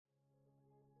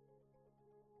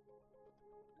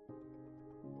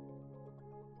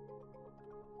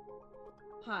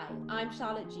Hi, I'm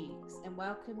Charlotte Dukes, and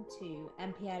welcome to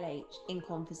MPLH in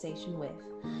Conversation With,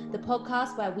 the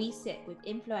podcast where we sit with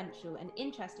influential and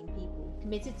interesting people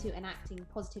committed to enacting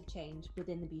positive change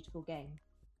within the beautiful game.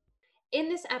 In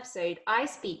this episode, I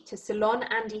speak to Ceylon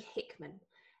Andi Hickman,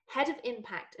 Head of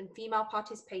Impact and Female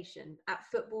Participation at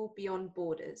Football Beyond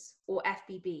Borders, or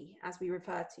FBB, as we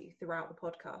refer to throughout the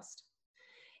podcast.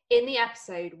 In the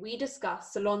episode, we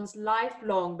discuss Ceylon's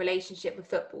lifelong relationship with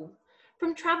football,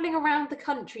 from travelling around the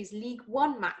country's League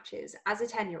One matches as a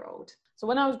 10-year-old. So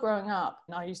when I was growing up,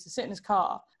 I used to sit in his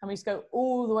car and we used to go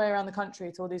all the way around the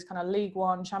country to all these kind of League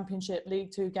One, Championship,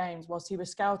 League Two games whilst he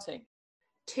was scouting.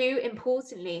 To,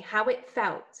 importantly, how it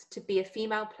felt to be a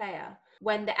female player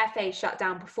when the FA shut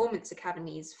down performance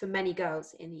academies for many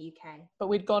girls in the UK. But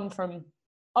we'd gone from,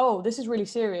 oh, this is really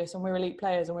serious and we're elite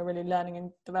players and we're really learning and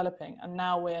developing. And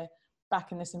now we're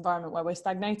back in this environment where we're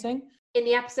stagnating. In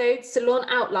the episode, Ceylon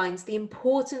outlines the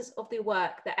importance of the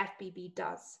work that FBB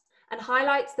does and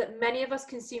highlights that many of us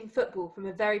consume football from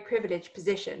a very privileged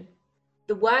position.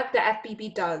 The work that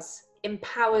FBB does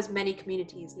empowers many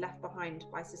communities left behind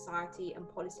by society and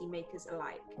policymakers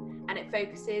alike, and it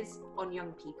focuses on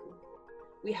young people.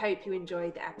 We hope you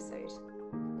enjoy the episode.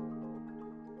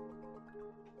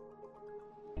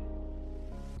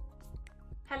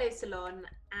 Hello, Ceylon,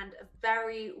 and a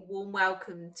very warm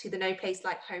welcome to the No Place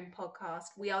Like Home podcast.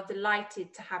 We are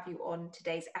delighted to have you on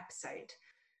today's episode.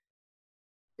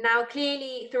 Now,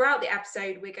 clearly, throughout the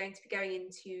episode, we're going to be going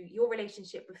into your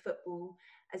relationship with football,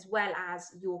 as well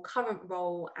as your current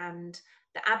role and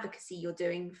the advocacy you're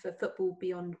doing for Football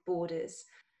Beyond Borders.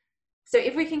 So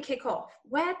if we can kick off,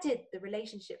 where did the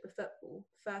relationship with football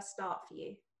first start for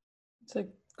you? It's a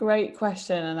great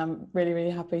question and I'm really,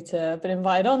 really happy to have been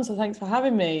invited on, so thanks for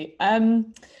having me.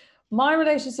 My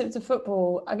relationship to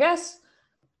football, I guess,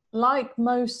 like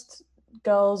most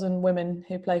girls and women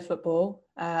who play football,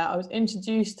 I was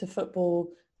introduced to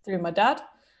football through my dad.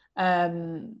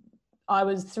 I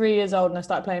was 3 years old and I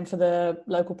started playing for the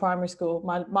local primary school,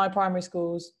 my primary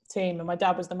school's team, and my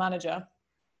dad was the manager.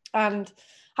 And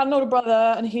had an older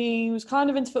brother and he was kind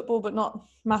of into football, but not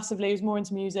massively. He was more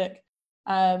into music.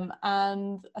 And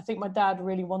I think my dad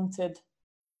really wanted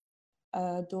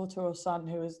a daughter or son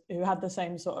who had the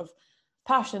same sort of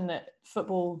passion that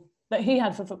he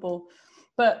had for football.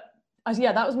 But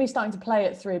that was me starting to play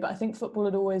at 3. But I think football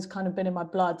had always kind of been in my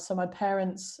blood. So my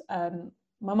parents,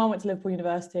 my mum went to Liverpool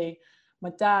University.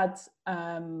 My dad,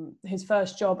 his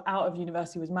first job out of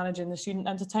university was managing the student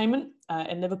entertainment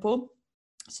in Liverpool.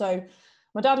 So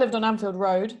my dad lived on Anfield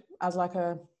Road as like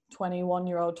a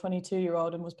 21-year-old,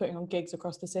 22-year-old, and was putting on gigs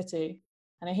across the city.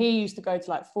 And he used to go to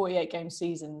like 48 game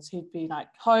seasons. He'd be like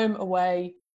home,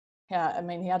 away. Yeah, I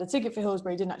mean, he had a ticket for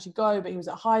Hillsborough. He didn't actually go, but he was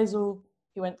at Heysel.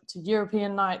 He went to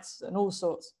European nights and all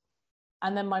sorts.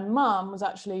 And then my mum was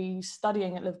actually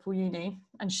studying at Liverpool Uni,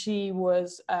 and she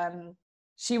was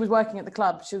working at the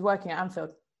club. She was working at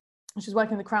Anfield. She was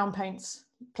working in the Crown Paints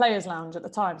Players Lounge at the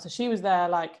time. So she was there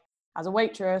like as a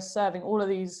waitress, serving all of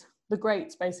the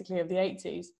greats basically of the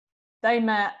 80s. They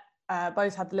met,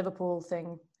 both had the Liverpool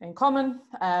thing in common.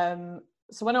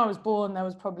 So when I was born, there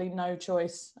was probably no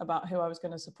choice about who I was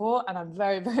going to support. And I'm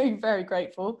very, very, very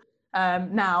grateful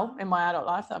now in my adult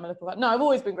life that I'm a Liverpool fan. No, I've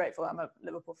always been grateful I'm a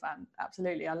Liverpool fan.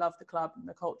 Absolutely. I love the club and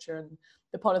the culture and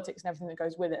the politics and everything that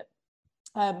goes with it.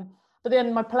 But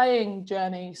then my playing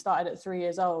journey started at 3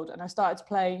 years old, and I started to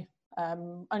play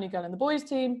only girl in the boys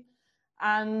team,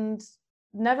 and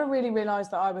never really realised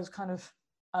that I was kind of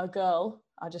a girl.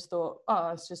 I just thought, oh,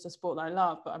 it's just a sport that I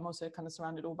love, but I'm also kind of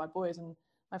surrounded all by boys, and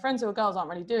my friends who are girls aren't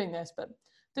really doing this, but it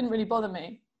didn't really bother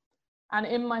me. And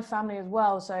in my family as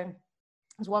well, so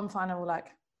there's one final like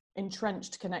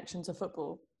entrenched connection to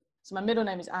football. So my middle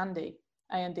name is Andi,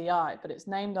 A-N-D-I, but it's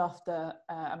named after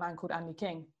a man called Andy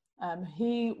King.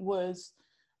 He was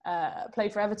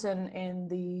played for Everton in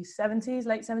the 70s,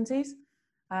 late 70s,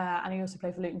 and he also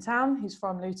played for Luton Town. He's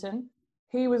from Luton.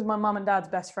 He was my mum and dad's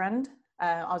best friend.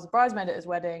 I was a bridesmaid at his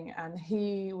wedding, and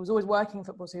he was always working in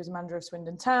football. So he was a manager of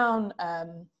Swindon Town,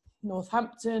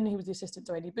 Northampton. He was the assistant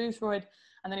to A.D. Boothroyd,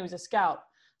 and then he was a scout.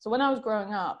 So when I was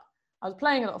growing up, I was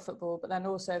playing a lot of football, but then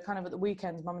also kind of at the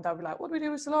weekends, mum and dad would be like, what do we do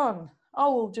with Ceylon?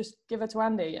 Oh, we'll just give her to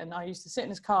Andy. And I used to sit in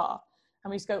his car, and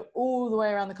we used to go all the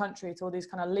way around the country to all these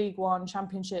kind of League One,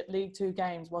 Championship, League Two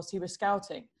games whilst he was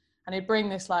scouting. And he'd bring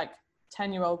this like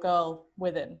 10-year-old girl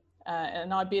with him.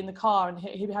 And I'd be in the car, and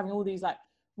he'd be having all these like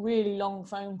really long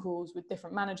phone calls with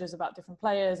different managers about different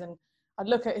players. And I'd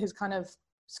look at his kind of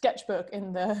sketchbook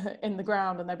in the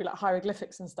ground, and there'd be like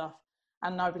hieroglyphics and stuff.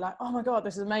 And I'd be like, oh my God,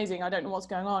 this is amazing. I don't know what's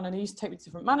going on. And he used to take me to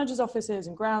different managers' offices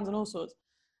and grounds and all sorts.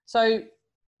 So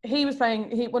he was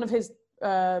playing, one of his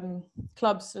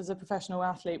clubs as a professional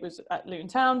athlete was at Luton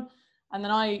Town. And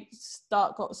then I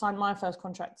got signed my first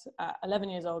contract at 11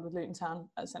 years old with Luton Town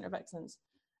at Centre of Excellence.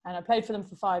 And I played for them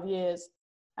for 5 years.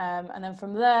 And then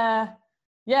from there,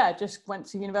 just went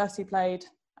to university, played.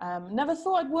 Never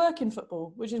thought I'd work in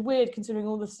football, which is weird considering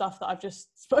all the stuff that I've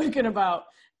just spoken about.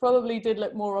 Probably did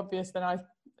look more obvious than I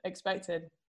expected.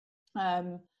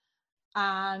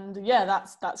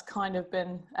 That's kind of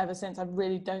been ever since. I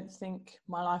really don't think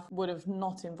my life would have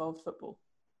not involved football.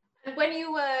 And when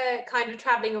you were kind of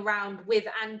traveling around with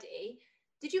Andi,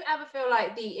 did you ever feel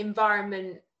like the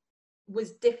environment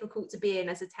was difficult to be in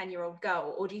as a 10-year-old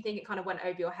girl, or do you think it kind of went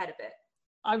over your head a bit?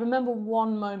 I remember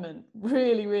one moment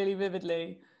really, really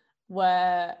vividly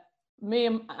where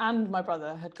me and my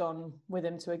brother had gone with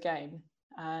him to a game,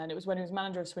 and it was when he was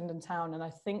manager of Swindon Town, and I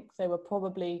think they were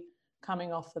probably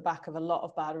coming off the back of a lot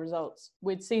of bad results.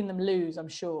 We'd seen them lose, I'm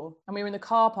sure. And we were in the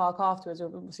car park afterwards.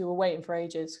 We were waiting for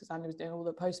ages because Andy was doing all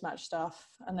the post-match stuff.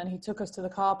 And then he took us to the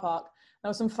car park. There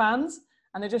were some fans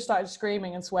and they just started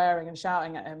screaming and swearing and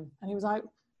shouting at him. And he was like, "Are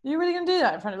you really going to do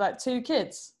that in front of like 2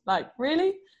 kids? Like,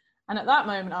 really?" And at that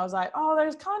moment, I was like, oh,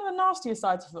 there's kind of a nastier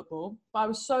side to football. But I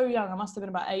was so young. I must have been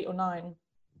about 8 or 9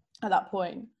 at that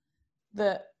point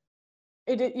that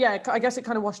I guess it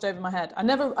kind of washed over my head. I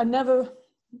never,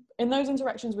 in those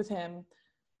interactions with him,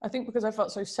 I think because I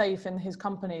felt so safe in his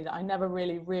company that I never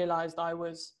really realised I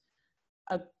was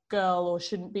a girl or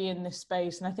shouldn't be in this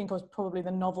space. And I think I was probably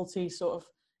the novelty sort of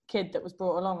kid that was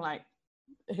brought along, like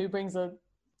who brings a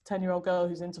 10-year-old girl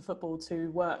who's into football to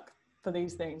work for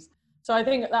these things. So I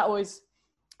think that was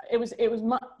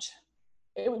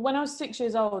when I was 6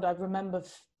 years old, I remember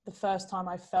the first time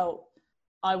I felt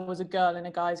I was a girl in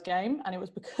a guy's game. And it was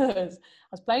because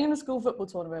I was playing in a school football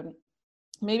tournament,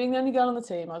 me being the only girl on the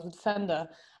team. I was with defender,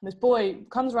 and this boy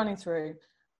comes running through.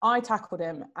 I tackled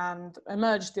him and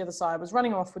emerged the other side, was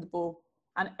running off with the ball,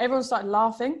 and everyone started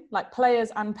laughing, like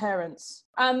players and parents.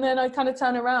 And then I kind of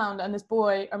turned around, and this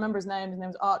boy, I remember his name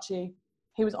was Archie,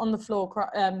 he was on the floor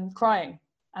crying.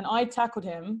 And I tackled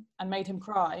him and made him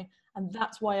cry, and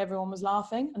that's why everyone was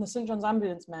laughing. And the St John's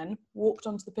ambulance men walked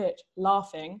onto the pitch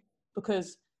laughing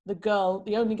because the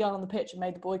only girl on the pitch had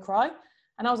made the boy cry.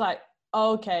 And I was like,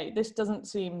 oh, okay, this doesn't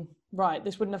seem right.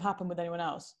 This wouldn't have happened with anyone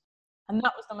else. And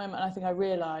that was the moment I think I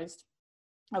realised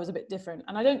I was a bit different.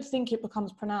 And I don't think it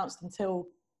becomes pronounced until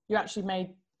you're actually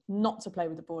made not to play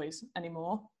with the boys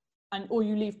anymore. Or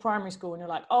you leave primary school and you're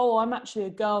like, oh, I'm actually a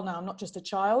girl now, I'm not just a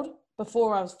child.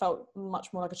 Before I felt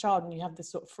much more like a child, and you have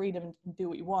this sort of freedom to do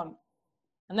what you want.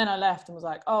 And then I left and was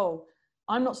like, oh,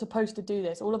 I'm not supposed to do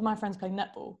this. All of my friends play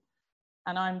netball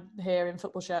and I'm here in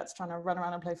football shirts trying to run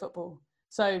around and play football.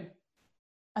 So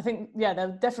I think, there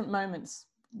were different moments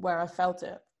where I felt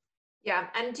it. Yeah.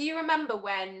 And do you remember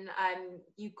when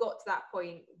you got to that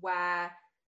point where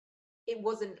it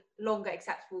wasn't longer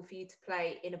acceptable for you to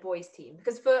play in a boys' team?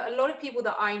 Because for a lot of people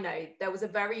that I know, there was a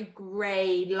very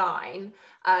grey line.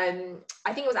 I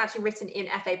think it was actually written in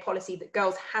FA policy that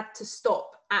girls had to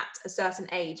stop at a certain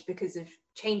age because of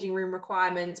changing room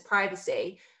requirements,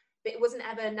 privacy. But it wasn't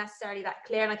ever necessarily that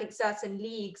clear. And I think certain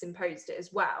leagues imposed it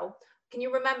as well. Can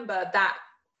you remember that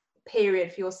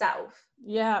period for yourself?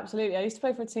 Yeah, absolutely. I used to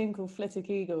play for a team called Flitwick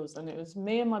Eagles, and it was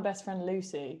me and my best friend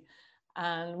Lucy.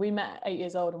 And we met at 8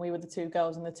 years old, and we were the 2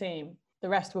 girls in the team. The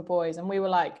rest were boys, and we were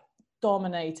like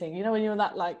dominating. You know, when you're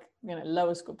that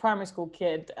lower school, primary school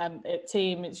kid, and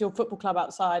it's your football club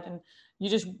outside, and you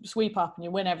just sweep up and you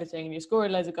win everything, and you're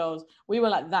scoring loads of goals. We were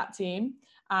like that team,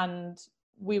 and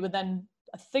we were then,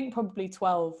 I think, probably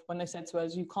 12 when they said to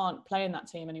us, "You can't play in that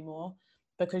team anymore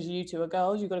because you 2 are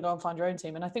girls. You've got to go and find your own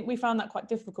team." And I think we found that quite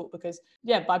difficult because,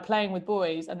 by playing with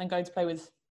boys and then going to play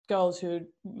with girls who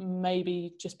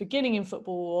maybe just beginning in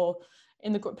football, or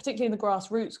particularly in the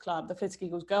grassroots club, the Flitwick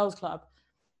Eagles Girls Club,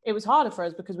 it was harder for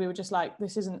us because we were just like,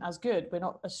 this isn't as good. We're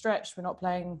not as stretched. We're not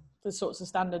playing the sorts of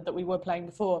standard that we were playing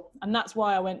before. And that's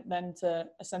why I went then to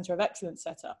a Centre of Excellence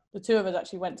setup. The 2 of us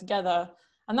actually went together,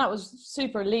 and that was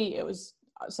super elite. It was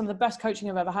some of the best coaching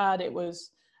I've ever had. It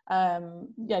was,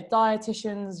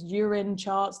 dietitians, urine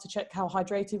charts to check how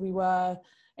hydrated we were,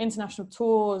 international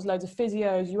tours, loads of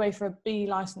physios, UEFA B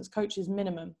licensed coaches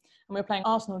minimum. And we were playing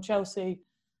Arsenal, Chelsea,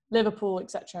 Liverpool,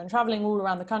 etc., and traveling all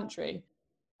around the country.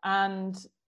 And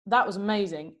that was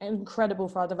amazing, incredible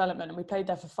for our development. And we played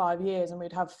there for 5 years, and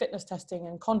we'd have fitness testing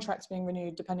and contracts being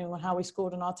renewed depending on how we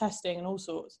scored on our testing and all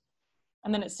sorts.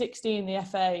 And then at 16, the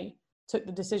FA took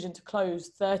the decision to close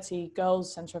 30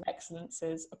 girls' Centre of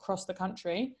Excellences across the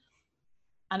country.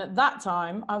 And at that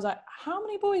time, I was like, how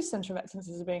many boys' Centre of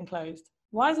Excellences are being closed?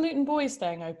 Why is Luton Boys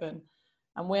staying open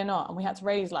and we're not? And we had to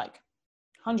raise like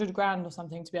 100 grand or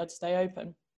something to be able to stay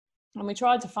open. And we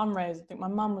tried to fundraise. I think my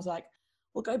mum was like,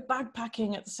 we'll go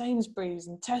backpacking at Sainsbury's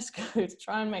and Tesco to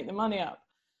try and make the money up.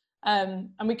 And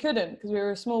we couldn't, because we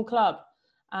were a small club.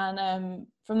 And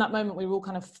from that moment, we were all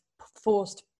kind of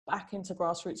forced back into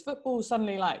grassroots football.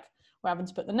 Suddenly, like, we're having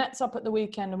to put the nets up at the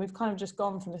weekend, and we've kind of just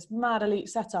gone from this mad elite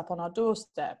setup on our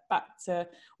doorstep back to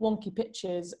wonky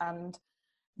pitches and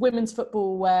women's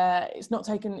football where it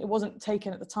wasn't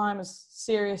taken at the time as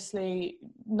seriously,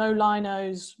 no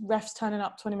linos, refs turning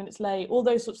up 20 minutes late, all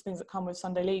those sorts of things that come with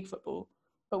Sunday league football.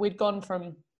 But we'd gone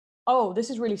from, oh, this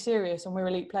is really serious and we're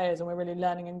elite players and we're really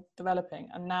learning and developing,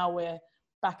 and now we're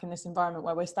back in this environment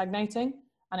where we're stagnating.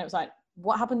 And it was like,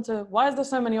 why is there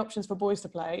so many options for boys to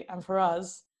play, and for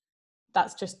us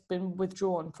that's just been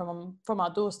withdrawn from our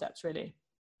doorsteps, really.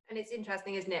 And it's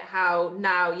interesting, isn't it, how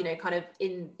now, you know, kind of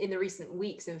in the recent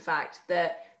weeks, in fact,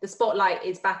 that the spotlight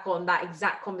is back on that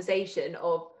exact conversation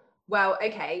of, well,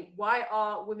 okay, why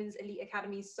are women's elite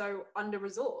academies so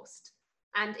under-resourced?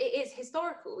 And it is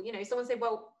historical. You know, someone said,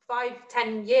 well,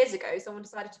 5-10 years ago, someone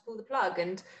decided to pull the plug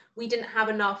and we didn't have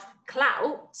enough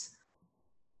clout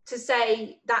to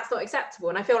say that's not acceptable.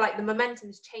 And I feel like the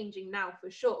momentum's changing now for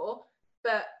sure,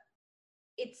 but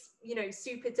it's, you know,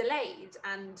 super delayed,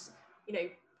 and, you know,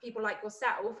 people like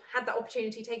yourself had that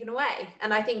opportunity taken away.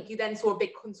 And I think you then saw a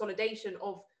big consolidation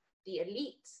of the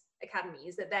elite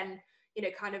academies that then, you know,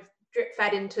 kind of drip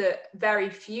fed into very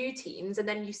few teams. And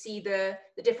then you see the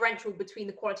differential between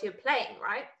the quality of playing,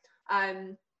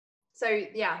 right? So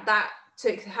yeah, that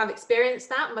to have experienced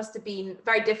that must have been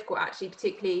very difficult, actually,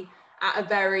 particularly at a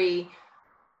very,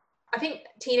 I think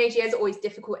teenage years are always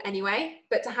difficult anyway,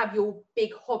 but to have your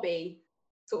big hobby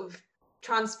sort of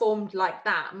transformed like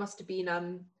that must have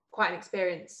been quite an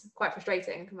experience, quite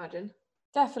frustrating, I can imagine.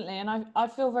 Definitely. And I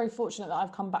feel very fortunate that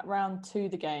I've come back round to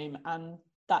the game, and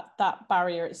that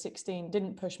barrier at 16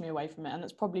 didn't push me away from it. And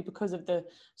that's probably because of the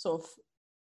sort of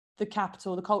the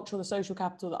capital, the cultural, the social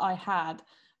capital that I had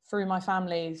through my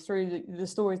family, through the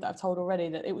stories that I've told already,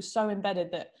 that it was so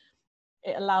embedded that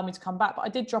it allowed me to come back. But I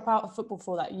did drop out of football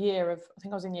for that year I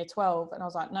think I was in year 12, and I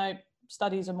was like, no,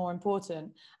 studies are more important.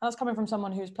 And that's coming from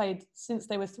someone who's played since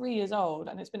they were 3 years old,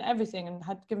 and it's been everything and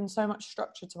had given so much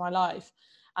structure to my life.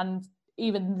 And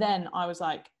even then I was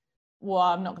like, well,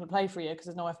 I'm not going to play for a year because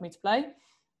there's nowhere for me to play.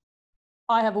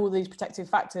 I have all these protective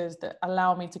factors that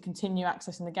allow me to continue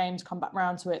accessing the game, to come back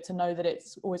round to it, to know that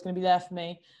it's always going to be there for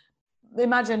me.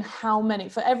 Imagine how many,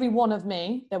 for every one of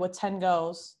me, there were 10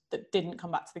 girls that didn't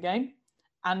come back to the game.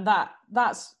 And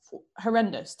that's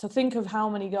horrendous to think of how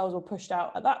many girls were pushed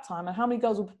out at that time and how many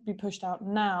girls will be pushed out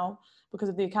now because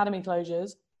of the academy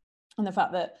closures, and the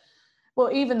fact that,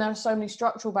 well, even there are so many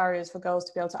structural barriers for girls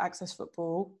to be able to access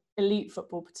football, elite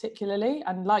football particularly.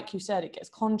 And like you said, it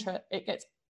gets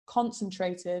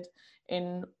concentrated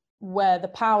in where the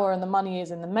power and the money is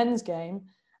in the men's game,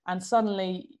 and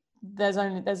suddenly there's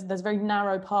very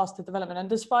narrow paths to development. And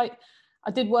despite,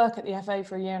 I did work at the FA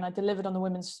for a year and I delivered on the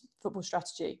women's football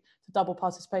strategy to double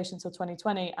participation till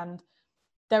 2020, and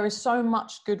there is so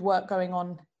much good work going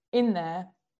on in there,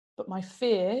 but my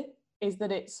fear is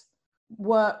that it's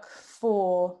work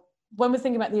for, when we're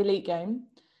thinking about the elite game,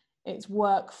 it's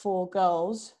work for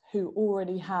girls who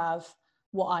already have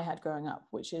what I had growing up,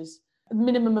 which is a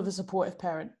minimum of a supportive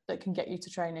parent that can get you to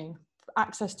training,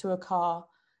 access to a car,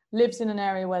 lives in an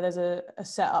area where there's a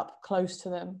setup close to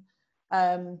them.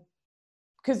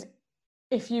 Because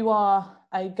if you are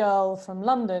a girl from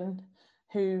London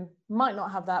who might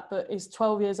not have that, but is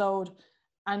 12 years old,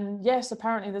 and yes,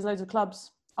 apparently there's loads of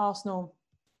clubs, Arsenal,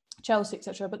 Chelsea,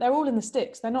 etc., but they're all in the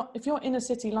sticks. They're not, if you're inner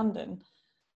city London,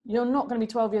 you're not going to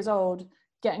be 12 years old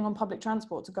getting on public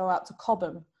transport to go out to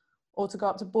Cobham or to go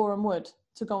up to Boreham Wood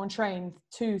to go and train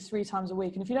 2-3 times a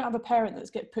week. And if you don't have a parent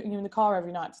that's putting you in the car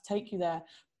every night to take you there,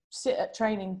 sit at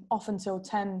training off until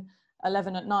 10,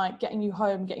 11 at night, getting you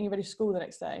home, getting you ready for school the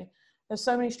next day, there's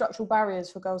so many structural barriers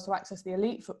for girls to access the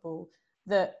elite football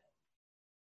that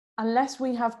unless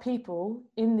we have people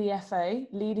in the FA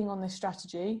leading on this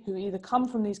strategy who either come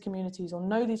from these communities or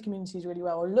know these communities really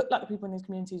well or look like the people in these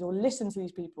communities or listen to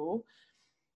these people,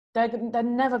 they're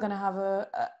never going to have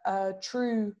a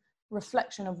true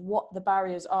reflection of what the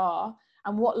barriers are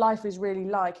and what life is really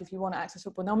like if you want to access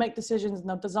football. And they'll make decisions and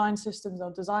they'll design systems,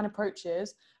 they'll design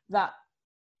approaches that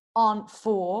aren't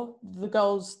for the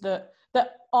girls that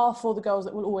are for the girls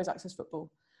that will always access football.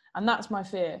 And that's my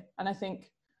fear. And I think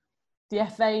the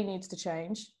FA needs to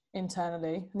change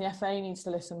internally, and the FA needs to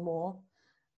listen more.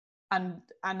 And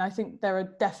I think there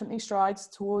are definitely strides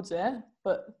towards it,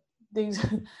 but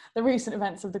the recent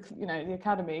events of the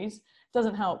academies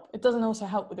doesn't help. It doesn't also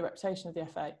help with the reputation of the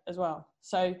FA as well.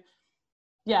 So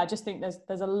yeah, I just think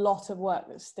there's a lot of work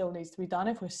that still needs to be done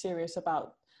if we're serious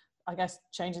about, I guess,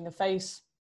 changing the face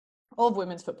of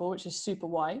women's football, which is super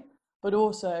white, but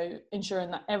also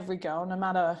ensuring that every girl, no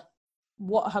matter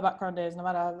what her background is, no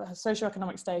matter her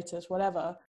socioeconomic status,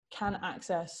 whatever, can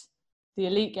access the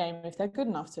elite game if they're good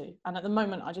enough to. And at the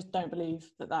moment, I just don't believe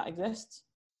that exists.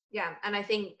 Yeah, and I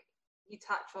think you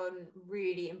touch on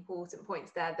really important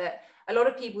points there, that a lot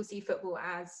of people see football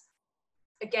as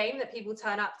a game that people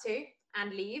turn up to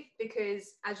and leave,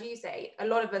 because, as you say, a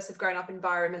lot of us have grown up in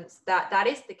environments that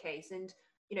is the case. And,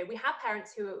 you know, we have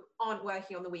parents who aren't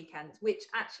working on the weekends, which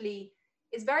actually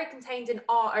is very contained in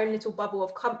our own little bubble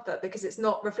of comfort, because it's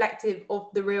not reflective of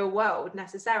the real world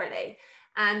necessarily.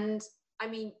 And I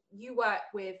mean, you work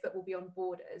with Football Beyond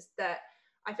Borders, that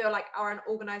I feel like are an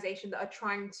organisation that are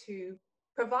trying to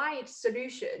provide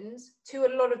solutions to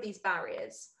a lot of these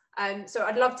barriers. So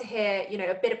I'd love to hear, you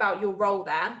know, a bit about your role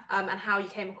there, and how you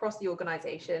came across the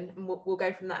organisation, and we'll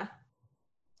go from there.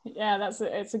 Yeah,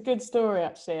 it's a good story,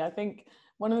 actually. I think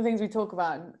one of the things we talk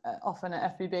about often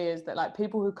at FBB is that, like,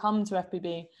 people who come to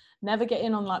FBB never get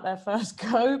in on like their first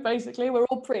go. Basically, we're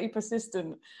all pretty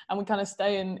persistent, and we kind of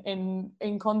stay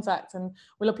in contact, and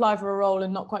we'll apply for a role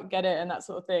and not quite get it, and that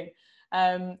sort of thing.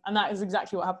 And that is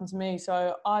exactly what happened to me.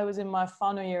 So I was in my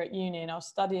final year at uni, and I was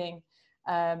studying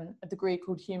a degree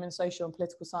called Human, Social and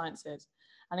Political Sciences.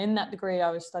 And in that degree, I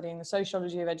was studying the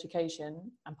sociology of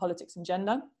education and politics and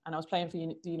gender, and I was playing for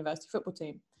the university football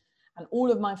team. And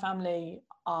all of my family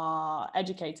are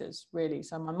educators, really.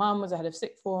 So my mum was a head of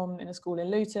sixth form in a school in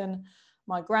Luton.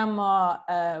 My grandma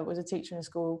was a teacher in a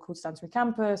school called Stantonbury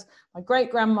Campus. My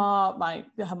great-grandma,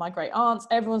 my great aunts,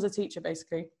 everyone's a teacher,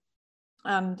 basically.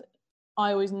 And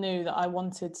I always knew that I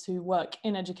wanted to work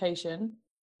in education,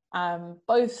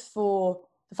 both for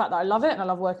the fact that I love it and I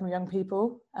love working with young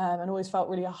people, and always felt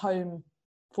really at home,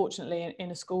 fortunately,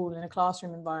 in a school, in a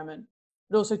classroom environment.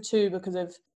 But also, too, because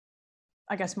of,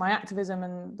 I guess, my activism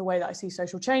and the way that I see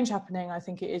social change happening, I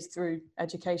think it is through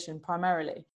education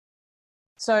primarily.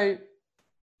 So,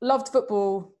 loved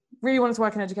football, really wanted to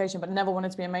work in education, but never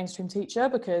wanted to be a mainstream teacher,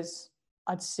 because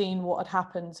I'd seen what had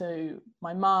happened to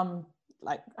my mum,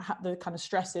 like the kind of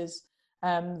stresses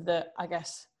that, I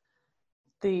guess,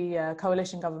 the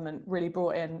coalition government really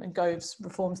brought in, and Gove's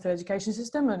reforms to the education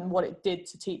system and what it did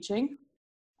to teaching.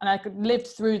 And I lived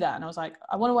through that, and I was like,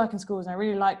 I want to work in schools and I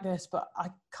really like this, but I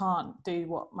can't do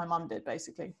what my mum did,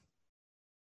 basically.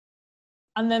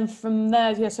 And then from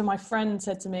there, yeah, so my friend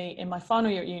said to me in my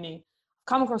final year at uni, I've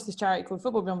come across this charity called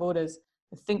Football Beyond Borders.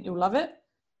 I think you'll love it.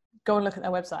 Go and look at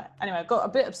their website. Anyway, I got a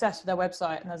bit obsessed with their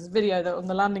website, and there's a video that on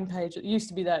the landing page that used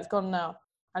to be there, it's gone now.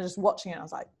 And just watching it, I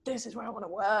was like, this is where I want to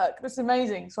work. This is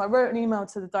amazing. So I wrote an email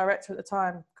to the director at the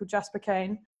time called Jasper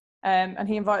Kane, and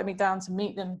he invited me down to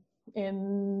meet them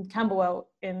in Camberwell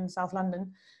in South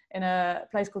London, in a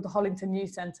place called the Hollington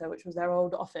Youth Centre, which was their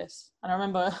old office. And I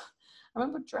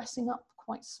remember dressing up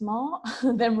quite smart,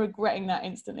 then regretting that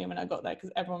instantly when I got there,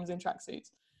 because everyone was in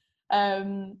tracksuits.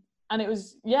 And it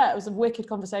was a wicked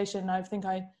conversation. I think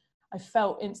I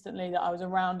felt instantly that I was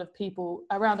around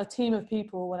a team of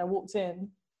people when I walked in,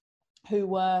 who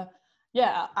were,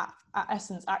 at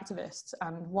essence, activists,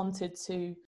 and wanted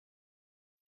to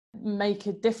make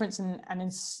a difference. And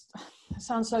it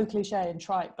sounds so cliche and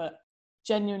trite, but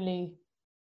genuinely,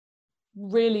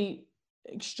 really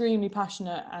extremely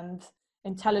passionate and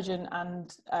intelligent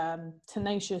and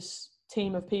tenacious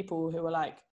team of people who were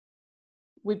like,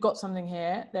 we've got something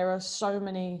here. There are so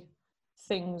many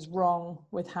things wrong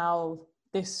with how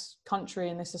this country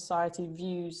and this society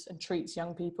views and treats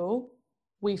young people.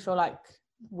 We feel like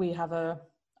we have a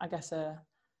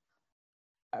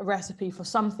recipe for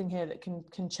something here that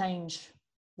can change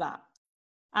that.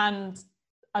 And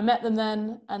I met them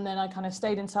then, and then I kind of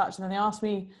stayed in touch, and then they asked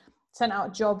me, sent out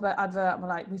a job advert, and were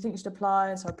like, we think you should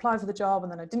apply. So I applied for the job,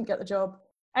 and then I didn't get the job.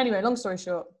 Anyway, long story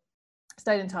short,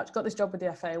 stayed in touch, got this job with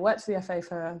the FA, worked for the FA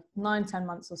for 9-10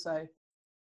 months or so.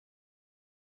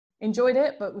 Enjoyed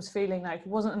it, but was feeling like it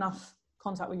wasn't enough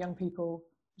contact with young people.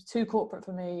 It was too corporate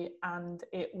for me, and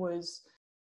it was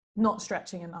not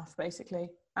stretching enough, basically.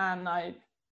 And I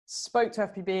spoke to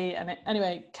FPB, and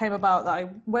it came about that I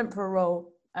went for a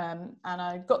role, and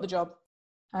I got the job.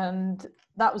 And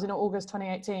that was in August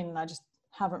 2018, and I just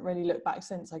haven't really looked back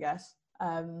since, I guess.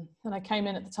 And I came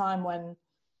in at the time when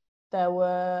there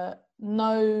were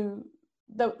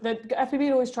the FPB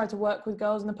had always tried to work with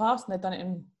girls in the past, and they'd done it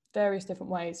in various different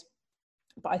ways.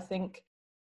 But I think,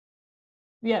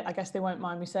 I guess they won't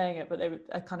mind me saying it, but they were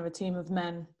a kind of a team of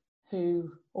men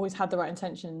who always had the right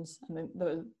intentions and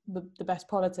the best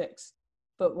politics,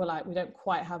 but were like, we don't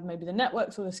quite have maybe the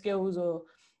networks or the skills or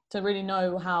to really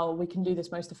know how we can do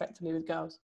this most effectively with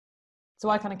girls. So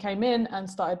I kind of came in and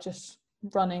started just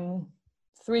running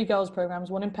 3 girls programs,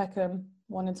 one in Peckham,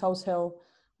 one in Tulse Hill,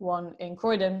 one in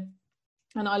Croydon.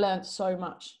 And I learned so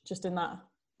much just in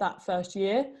that first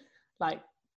year, like,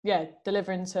 yeah,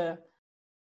 delivering to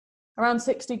around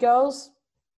 60 girls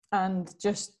and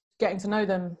just getting to know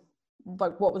them,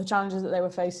 like what were the challenges that they were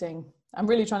facing and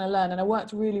really trying to learn. And I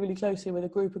worked really, really closely with a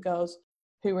group of girls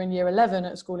who were in year 11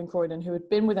 at school in Croydon, who had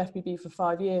been with FBB for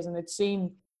 5 years and they'd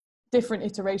seen different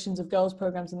iterations of girls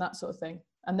programs and that sort of thing.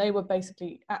 And they were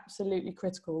basically absolutely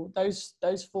critical. Those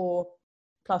 4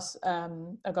 plus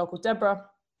a girl called Deborah,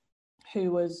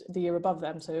 who was the year above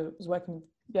them. So was working,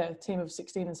 a team of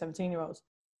 16 and 17-year-olds.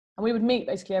 And we would meet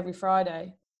basically every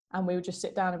Friday and we would just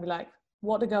sit down and be like,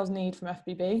 what do girls need from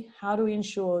FBB? How do we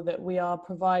ensure that we are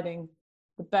providing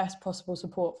the best possible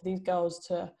support for these girls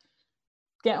to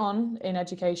get on in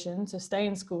education, to stay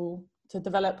in school, to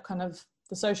develop kind of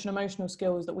the social and emotional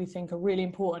skills that we think are really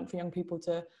important for young people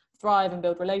to thrive and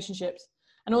build relationships,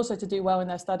 and also to do well in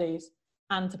their studies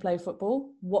and to play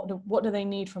football? What do they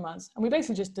need from us? And we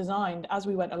basically just designed as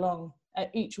we went along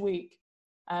each week,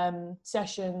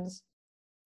 sessions,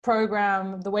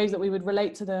 program, the ways that we would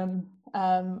relate to them,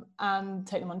 and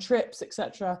take them on trips,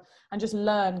 etc., and just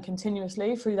learn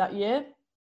continuously through that year,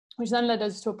 which then led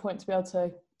us to a point to be able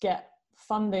to get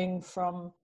funding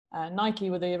from Nike,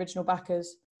 were the original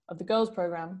backers of the girls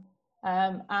program,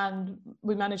 and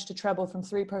we managed to treble from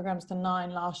 3 programs to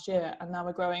 9 last year, and now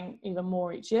we're growing even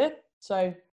more each year.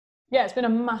 So yeah, it's been a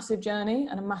massive journey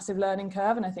and a massive learning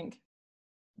curve, and I think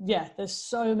there's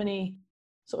so many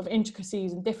sort of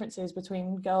intricacies and differences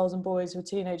between girls and boys who are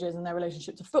teenagers and their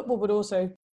relationship to football, but also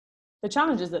the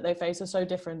challenges that they face are so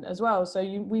different as well. So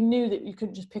we knew that you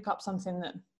couldn't just pick up something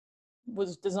that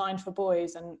was designed for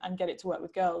boys and get it to work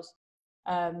with girls.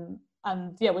 And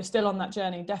we're still on that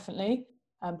journey, definitely.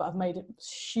 But I've made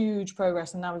huge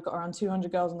progress, and now we've got around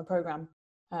 200 girls in the program,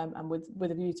 and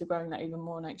with a view to growing that even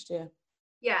more next year.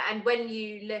 Yeah, and when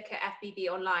you look at FBB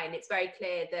online, it's very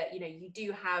clear that you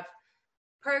do have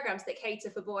programs that cater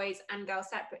for boys and girls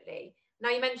separately. Now,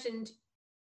 you mentioned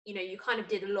you kind of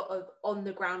did a lot of on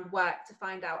the ground work to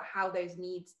find out how those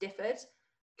needs differed.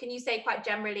 Can you say quite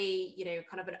generally,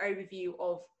 kind of an overview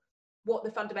of what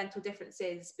the fundamental difference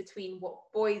is between what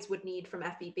boys would need from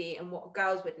FBB and what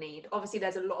girls would need? Obviously,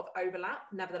 there's a lot of overlap,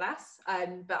 nevertheless,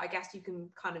 but I guess you can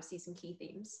kind of see some key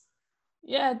themes.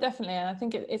 Yeah, definitely. And I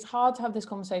think it's hard to have this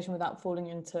conversation without falling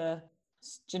into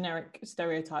generic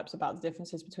stereotypes about the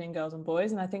differences between girls and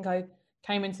boys. And I think I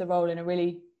came into the role in a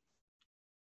really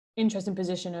interesting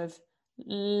position of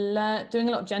doing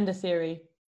a lot of gender theory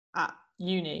at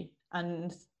uni,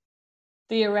 and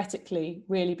theoretically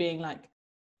really being like,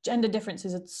 gender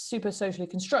differences are super socially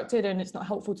constructed and it's not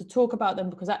helpful to talk about them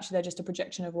because actually they're just a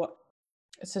projection of what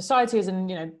society is,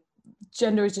 and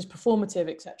gender is just performative,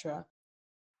 etc.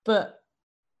 But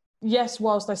yes,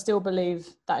 whilst I still believe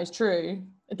that is true,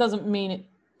 it doesn't mean it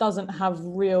doesn't have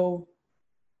real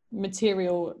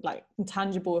material, like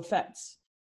tangible effects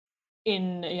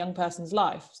in a young person's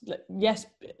life. Yes,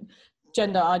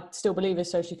 gender I still believe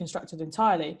is socially constructed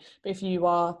entirely, but if you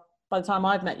are, by the time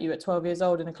I've met you at 12 years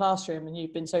old in a classroom and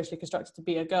you've been socially constructed to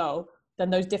be a girl, then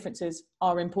those differences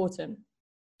are important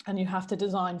and you have to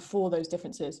design for those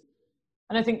differences.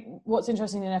 And I think what's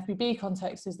interesting in FBB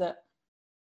context is that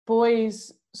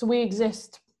boys, so we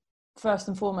exist first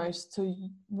and foremost to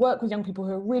work with young people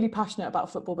who are really passionate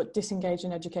about football but disengaged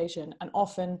in education and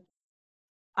often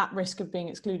at risk of being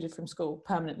excluded from school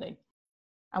permanently.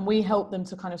 And we help them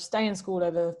to kind of stay in school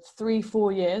over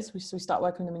 3-4 years. We start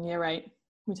working with them in year 8.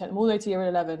 We take them all the way to year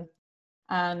 11,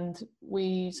 and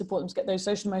we support them to get those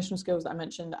social emotional skills that I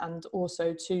mentioned, and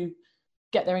also to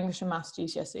get their English and maths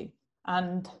GCSE.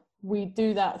 And we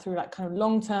do that through like kind of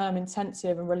long-term,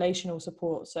 intensive and relational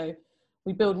support. So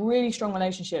we build really strong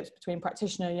relationships between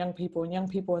practitioner young people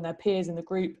and their peers in the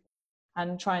group,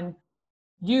 and try and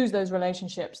use those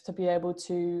relationships to be able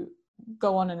to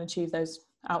go on and achieve those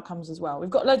outcomes as well. We've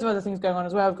got loads of other things going on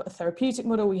as well. We've got a therapeutic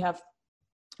model. We have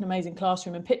an amazing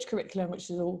classroom and pitch curriculum, which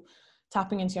is all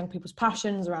tapping into young people's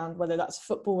passions around whether that's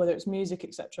football, whether it's music,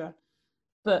 etc.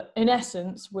 But in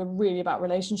essence, we're really about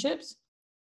relationships.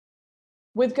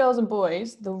 With girls and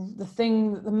boys,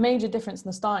 the major difference in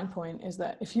the starting point is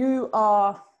that if you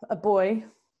are a boy,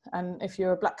 and if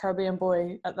you're a Black Caribbean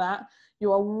boy at that,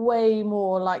 you are way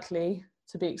more likely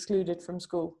to be excluded from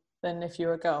school than if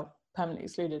you're a girl, permanently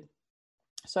excluded.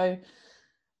 So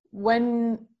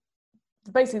when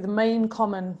basically the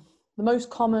most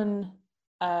common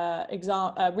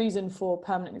reason for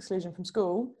permanent exclusion from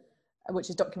school, which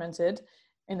is documented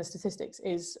in the statistics,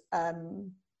 is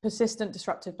persistent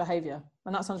disruptive behavior.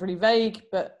 And that sounds really vague,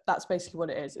 but that's basically what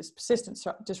it is. It's persistent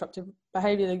disruptive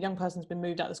behavior. The young person's been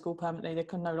moved out of the school permanently. They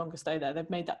can no longer stay there. They've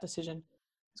made that decision.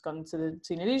 It's gone to the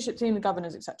senior leadership team, the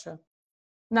governors, etc.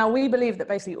 Now, we believe that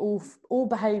basically all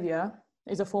behavior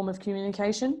is a form of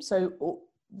communication. So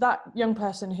that young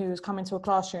person who has come into a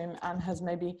classroom and has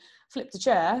maybe flipped a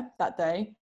chair that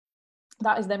day,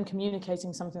 that is them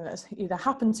communicating something that's either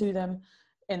happened to them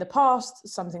in the past,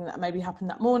 something that maybe happened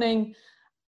that morning,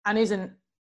 and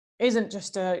isn't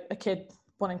just a kid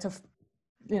wanting to,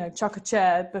 chuck a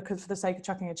chair because for the sake of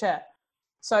chucking a chair.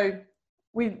 So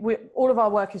we all of our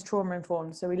work is trauma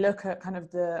informed. So we look at kind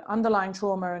of the underlying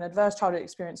trauma and adverse childhood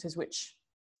experiences which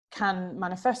can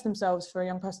manifest themselves for a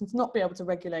young person to not be able to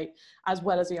regulate as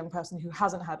well as a young person who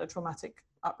hasn't had a traumatic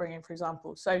upbringing, for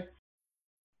example. So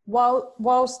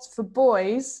whilst for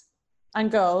boys and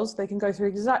girls, they can go through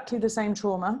exactly the same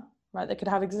trauma, right? They could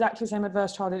have exactly the same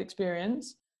adverse childhood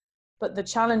experience, but the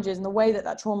challenges and the way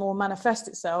that trauma will manifest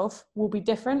itself will be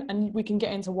different. And we can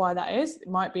get into why that is. It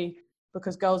might be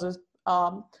because girls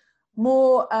are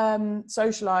more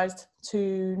socialized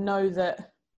to know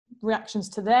that reactions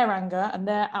to their anger and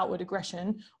their outward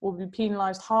aggression will be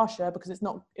penalized harsher because it's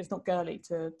not girly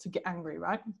to get angry,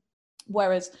 right?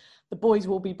 Whereas the boys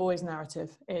will be boys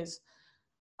narrative is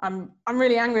I'm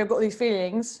really angry, I've got these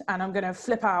feelings and I'm going to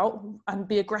flip out and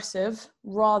be aggressive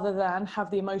rather than have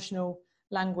the emotional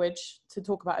language to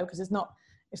talk about it, because it's not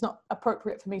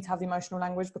appropriate for me to have the emotional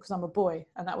language because I'm a boy,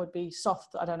 and that would be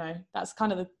soft. I don't know, that's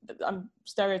kind of I'm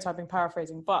stereotyping,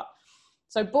 paraphrasing, but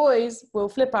so boys will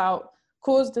flip out,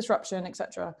 cause disruption,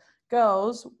 etc.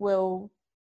 Girls will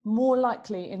more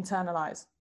likely internalize,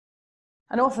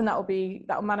 and often that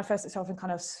will manifest itself in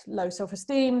kind of low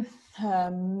self-esteem,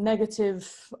 negative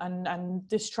and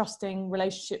distrusting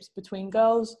relationships between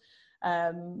girls,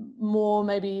 more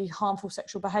maybe harmful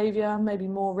sexual behavior, maybe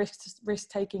more risk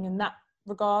taking in that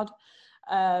regard,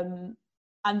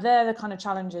 and they're the kind of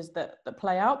challenges that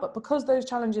play out. But because those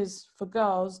challenges for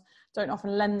girls don't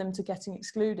often lend them to getting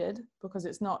excluded, because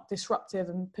it's not disruptive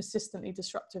and persistently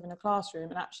disruptive in a classroom,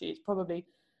 and actually it's probably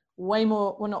way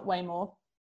more, well, not way more,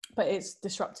 but it's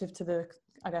disruptive to the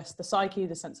psyche,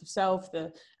 the sense of self,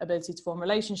 the ability to form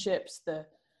relationships, the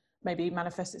maybe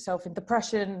manifest itself in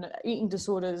depression, eating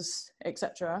disorders,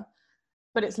 etc.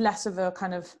 But it's less of a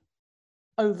kind of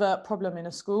overt problem in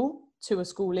a school to a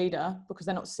school leader because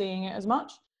they're not seeing it as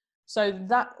much. So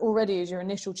that already is your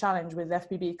initial challenge with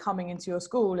FBB coming into your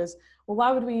school is, well,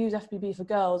 why would we use FBB for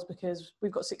girls? Because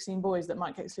we've got 16 boys that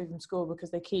might get excluded from school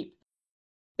because they keep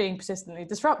being persistently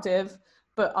disruptive,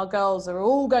 but our girls are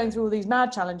all going through all these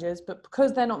mad challenges, but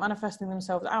because they're not manifesting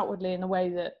themselves outwardly in the way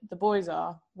that the boys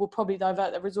are, we'll probably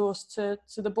divert the resource to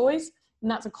the boys. And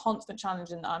that's a constant challenge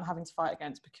that I'm having to fight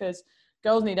against, because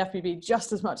girls need FBB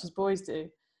just as much as boys do.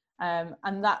 And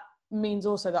that means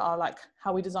also that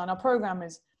how we design our program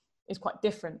is quite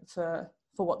different for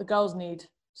what the girls need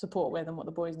support with and what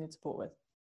the boys need support with.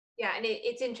 Yeah, and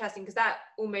it's interesting because that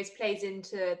almost plays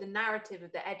into the narrative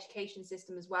of the education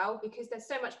system as well, because there's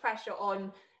so much pressure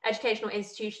on educational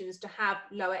institutions to have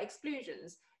lower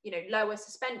exclusions, lower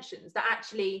suspensions, that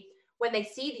actually when they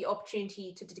see the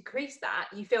opportunity to decrease that,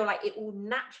 you feel like it will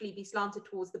naturally be slanted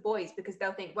towards the boys, because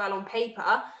they'll think, well, on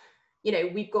paper,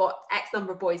 we've got X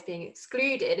number of boys being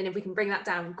excluded, and if we can bring that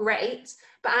down, great.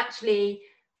 But actually,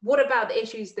 what about the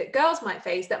issues that girls might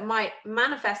face that might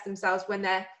manifest themselves when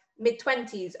they're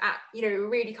mid-20s at a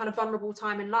really kind of vulnerable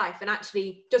time in life? And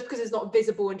actually, just because it's not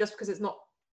visible and just because it's not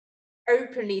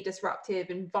openly disruptive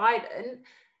and violent,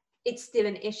 it's still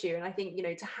an issue. And I think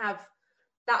to have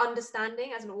that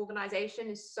understanding as an organization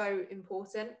is so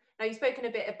important. Now, you've spoken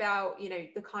a bit about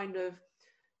the kind of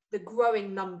the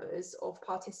growing numbers of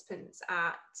participants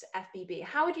at FBB.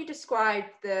 How would you describe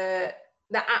the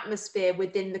atmosphere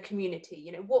within the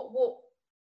community? What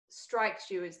strikes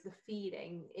you as the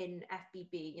feeling in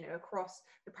FBB, across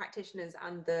the practitioners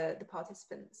and the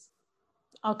participants?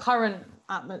 Our current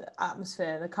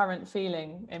atmosphere, the current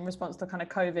feeling in response to kind of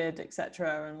COVID,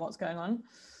 etc., and what's going on.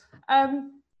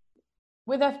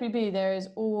 With FBB, there is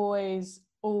always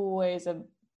a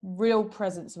real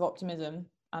presence of optimism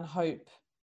and hope,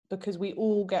 because we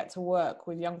all get to work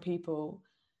with young people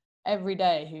every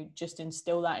day who just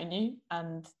instill that in you.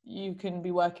 And you can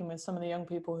be working with some of the young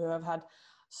people who have had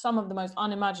some of the most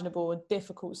unimaginable and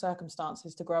difficult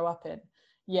circumstances to grow up in,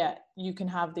 yet you can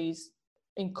have these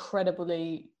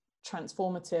incredibly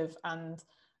transformative and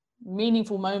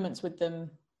meaningful moments with them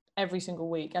every single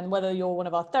week. And whether you're one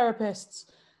of our therapists,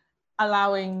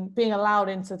 being allowed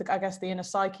into the inner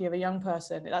psyche of a young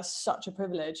person, that's such a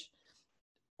privilege,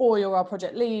 or you're our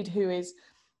project lead who is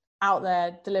out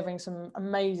there delivering some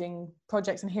amazing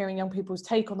projects and hearing young people's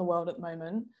take on the world at the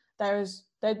moment, there's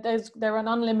an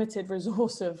unlimited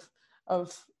resource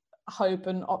of hope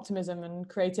and optimism and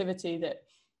creativity that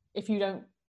if you don't,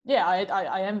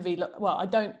 I envy, well, I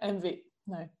don't envy,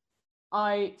 no,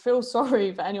 I feel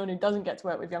sorry for anyone who doesn't get to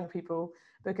work with young people,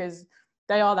 because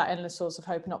they are that endless source of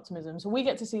hope and optimism. So we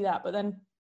get to see that, but then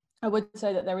I would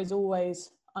say that there is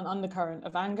always an undercurrent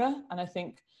of anger, and I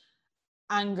think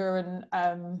anger and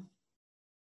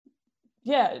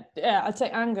I'd say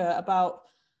anger about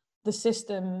the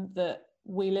system that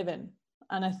we live in.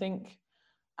 And I think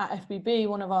at FBB,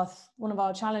 one of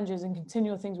our challenges and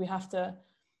continual things we have to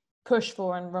push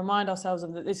for and remind ourselves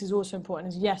of, that this is also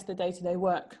important, is yes, the day-to-day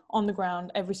work on the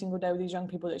ground every single day with these young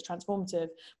people that's transformative,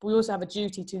 but we also have a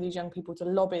duty to these young people to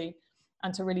lobby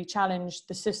and to really challenge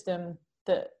the system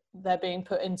that they're being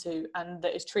put into and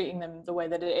that is treating them the way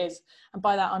that it is. And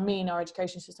by that I mean our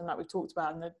education system that we've talked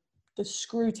about, and the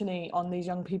scrutiny on these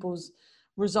young people's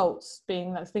results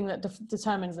being that thing that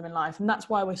determines them in life. And that's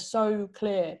why we're so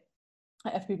clear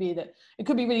at FBB that it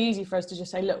could be really easy for us to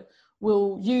just say, look,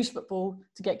 we'll use football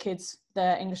to get kids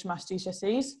their English, Maths,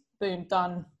 GCSEs, boom,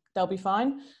 done, they'll be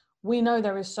fine. We know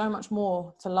there is so much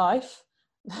more to life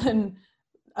than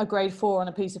a grade 4 on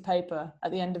a piece of paper at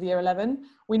the end of year 11.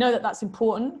 We know that that's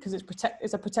important because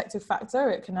it's a protective factor.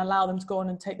 It can allow them to go on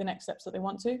and take the next steps that they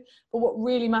want to. But what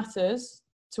really matters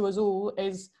to us all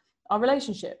is our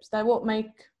relationships. They're what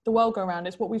make the world go round.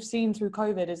 It's what we've seen through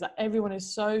COVID, is that everyone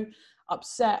is so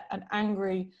upset and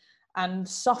angry and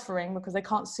suffering because they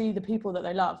can't see the people that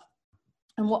they love.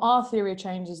 And what our theory of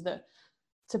change is that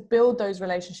to build those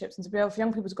relationships and to be able for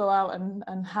young people to go out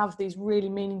and have these really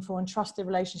meaningful and trusted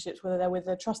relationships, whether they're with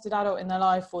a trusted adult in their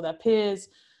life or their peers,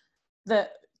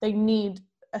 that they need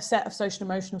a set of social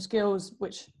emotional skills,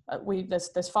 which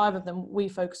there's 5 of them we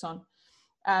focus on.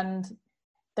 And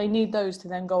they need those to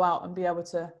then go out and be able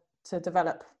to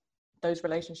develop those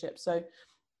relationships. So,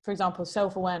 for example,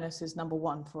 self-awareness is number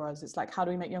 1 for us. It's like, how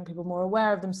do we make young people more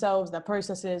aware of themselves, their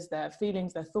processes, their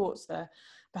feelings, their thoughts, their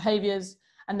behaviors?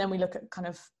 And then we look at kind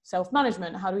of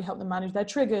self-management. How do we help them manage their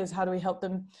triggers? How do we help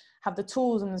them have the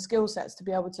tools and the skill sets to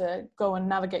be able to go and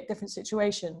navigate different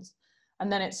situations?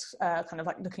 And then it's kind of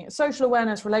like looking at social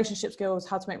awareness, relationship skills,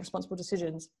 how to make responsible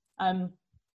decisions. And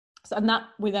that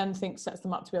we then think sets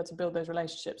them up to be able to build those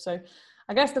relationships. So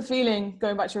I guess the feeling,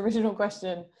 going back to your original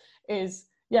question, is,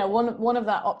 one of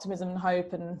that optimism and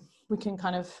hope, and we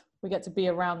get to be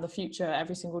around the future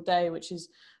every single day, which is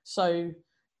so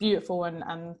beautiful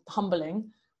and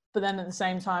humbling. But then at the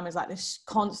same time is like this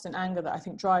constant anger that I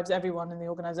think drives everyone in the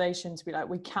organization to be like,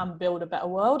 we can build a better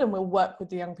world, and we'll work with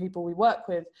the young people we work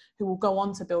with who will go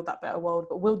on to build that better world,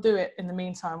 but we'll do it in the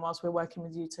meantime whilst we're working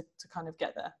with you to kind of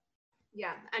get there.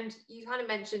 Yeah, and you kind of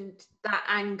mentioned that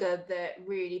anger that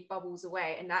really bubbles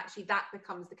away, and actually that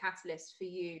becomes the catalyst for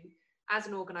you as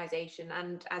an organisation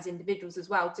and as individuals as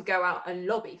well to go out and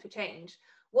lobby for change.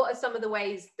 What are some of the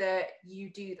ways that you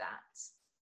do that?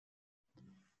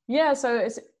 Yeah, so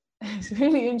it's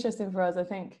really interesting for us. I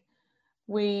think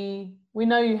we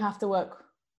know you have to work,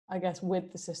 I guess,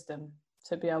 with the system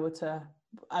to be able to,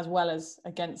 as well as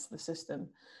against the system.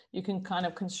 You can kind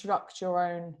of construct your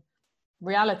own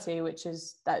reality, which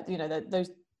is that, you know, that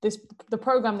the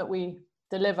program that we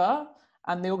deliver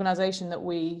and the organization that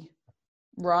we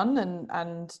run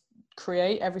and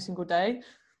create every single day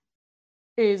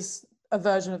is a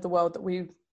version of the world that we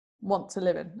want to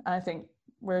live in. And I think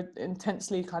we're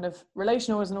intensely kind of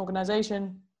relational as an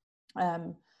organization,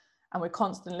 and we're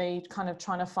constantly kind of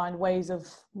trying to find ways of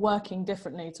working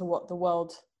differently to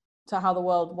how the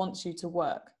world wants you to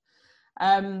work.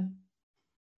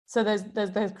 So there's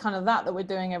kind of that we're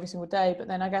doing every single day. But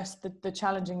then I guess the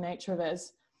challenging nature of it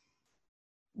is,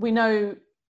 we know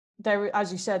there,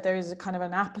 as you said, there is a kind of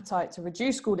an appetite to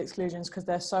reduce school exclusions because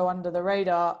they're so under the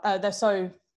radar. There's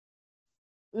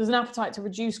an appetite to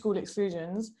reduce school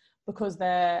exclusions because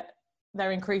they're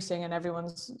increasing and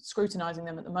everyone's scrutinizing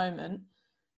them at the moment.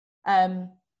 And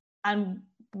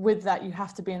with that, you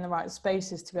have to be in the right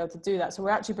spaces to be able to do that. So we're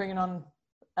actually bringing on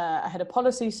a head of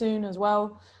policy soon as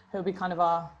well, who'll be kind of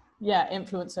our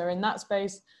influencer in that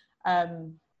space.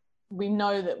 We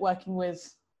know that working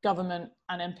with government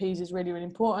and MPs is really, really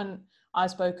important. I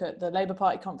spoke at the Labour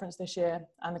Party conference this year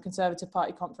and the Conservative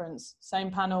Party conference,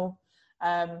 same panel,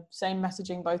 same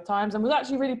messaging both times, and was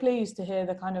actually really pleased to hear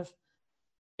the kind of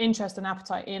interest and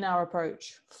appetite in our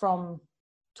approach from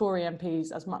Tory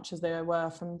MPs as much as they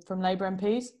were from Labour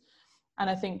MPs.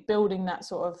 And I think building that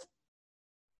sort of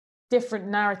different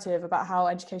narrative about how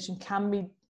education can be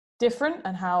different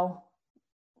and how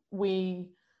we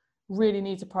really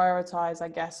need to prioritise, I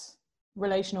guess,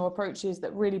 relational approaches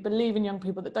that really believe in young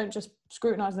people, that don't just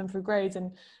scrutinize them through grades,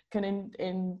 and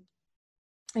can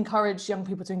encourage young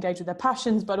people to engage with their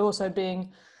passions, but also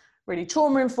being really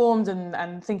trauma informed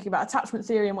and thinking about attachment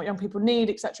theory and what young people need,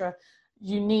 etc.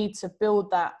 You need to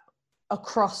build that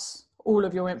across all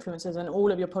of your influencers and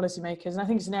all of your policymakers. And I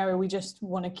think it's an area we just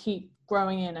want to keep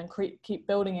growing in and keep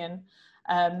building in.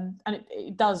 And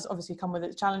it does obviously come with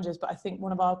its challenges, but I think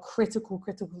one of our critical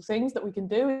things that we can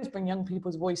do is bring young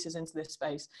people's voices into this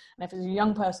space. And if it's a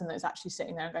young person that's actually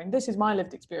sitting there and going, this is my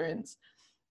lived experience,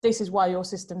 this is why your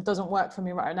system doesn't work for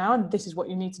me right now, and this is what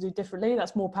you need to do differently,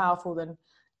 that's more powerful than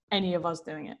any of us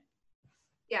doing it.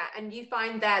 Yeah, and you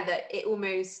find there that it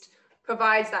almost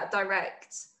provides that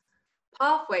direct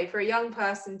pathway for a young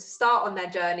person to start on their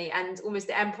journey, and almost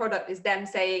the end product is them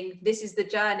saying, this is the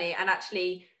journey. And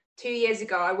actually 2 years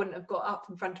ago, I wouldn't have got up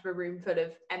in front of a room full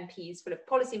of MPs, full of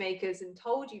policymakers, and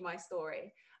told you my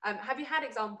story. Have you had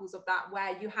examples of that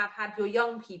where you have had your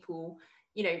young people,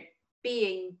 you know,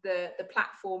 being the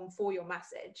platform for your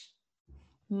message?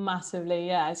 Massively,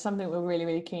 yeah. It's something we're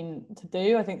really keen to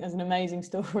do. I think there's an amazing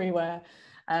story where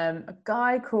a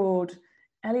guy called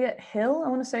Elliot Hill, I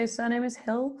want to say his surname is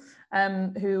Hill,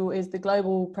 who is the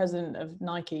global president of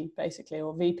Nike, basically,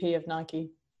 or VP of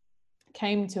Nike,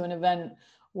 came to an event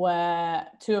where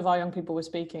two of our young people were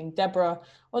speaking. Deborah,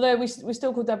 although we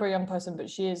still call Deborah a young person, but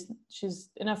she's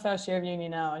in her first year of uni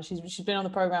now, and she's been on the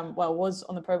program, was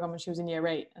on the program when she was in year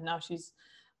 8, and now she's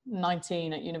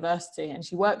 19 at university, and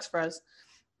she works for us.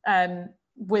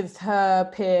 With her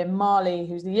peer Marley,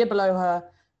 who's the year below her,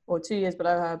 or 2 years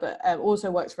below her, but also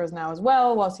works for us now as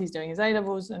well, whilst he's doing his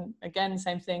A-levels. And again,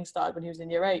 same thing, started when he was in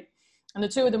year 8. And the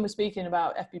two of them were speaking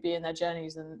about FBB and their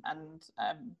journeys and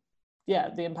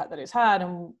the impact that it's had,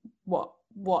 and what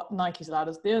Nike's allowed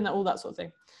us to do, and all that sort of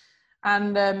thing.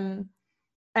 And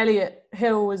Elliot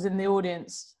Hill was in the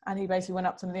audience, and he basically went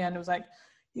up to them at the end and was like,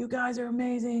 you guys are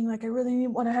amazing, like I really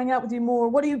want to hang out with you more,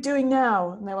 what are you doing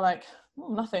now? And they were like,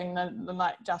 oh, nothing. And then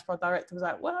like Jasper, our director, was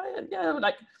like, well, yeah,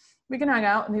 like we can hang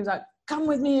out. And he was like, come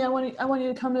with me, I want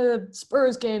you to come to the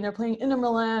Spurs game, they're playing Inter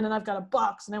Milan, and I've got a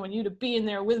box, and I want you to be in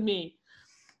there with me.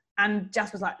 And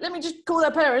Jasper's like, let me just call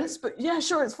their parents, but yeah,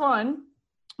 sure, it's fine.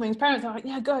 I mean, his parents are like,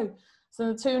 yeah, go.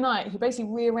 So the 2 night, he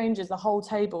basically rearranges the whole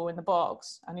table in the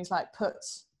box, and he's like,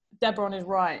 puts Deborah on his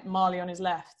right, Marley on his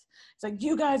left. It's like,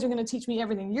 you guys are going to teach me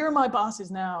everything. You're my bosses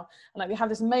now. And like, we have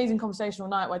this amazing conversational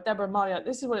night where Deborah and Marley are like,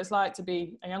 this is what it's like to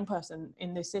be a young person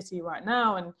in this city right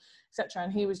now, and etc.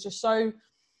 And he was just so,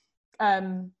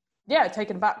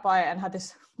 taken aback by it, and had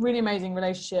this really amazing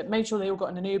relationship, made sure they all got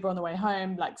in an Uber on the way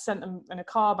home, like sent them in a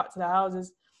car back to their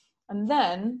houses. And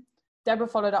then Deborah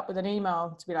followed up with an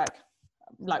email to be like,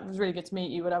 it was really good to meet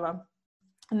you, whatever.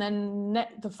 And then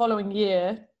the following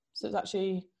year, so it's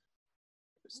actually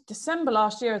December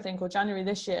last year, I think, or January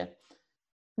this year,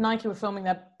 Nike were filming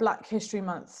their Black History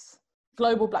Month,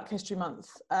 Global Black History Month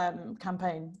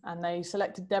campaign. And they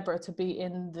selected Deborah to be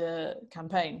in the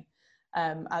campaign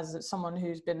as someone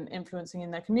who's been influencing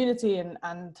in their community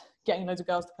and getting loads of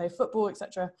girls to play football,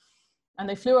 etc. And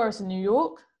they flew her to New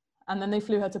York, and then they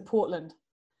flew her to Portland.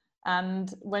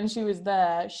 And when she was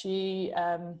there, she,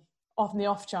 on the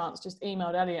off chance, just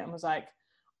emailed Elliot and was like,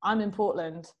 I'm in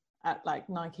Portland at like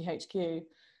Nike HQ.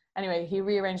 Anyway, he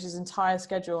rearranged his entire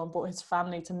schedule and brought his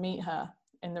family to meet her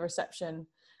in the reception.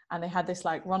 And they had this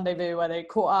like rendezvous where they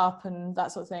caught up and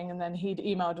that sort of thing. And then he'd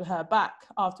emailed her back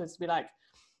afterwards to be like,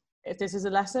 if this is a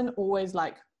lesson, always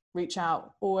like reach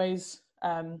out, always,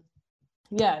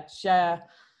 share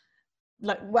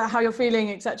like how you're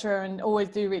feeling, etc. And always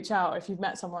do reach out if you've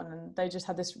met someone. And they just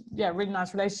had this, really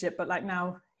nice relationship. But like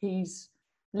now he's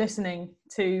listening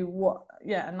to what,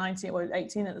 a 19 or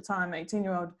 18 at the time,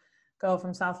 18-year-old girl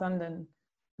from South London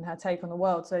and her take on the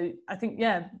world. So I think,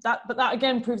 that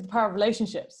again proves the power of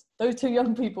relationships. Those two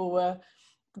young people were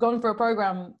gone for a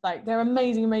program, like they're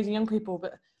amazing young people,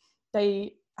 but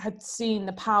they had seen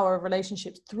the power of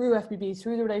relationships through FBB,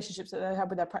 through the relationships that they had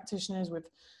with their practitioners, with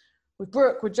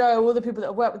Brooke, with Joe, all the people that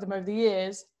have worked with them over the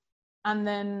years. And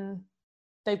then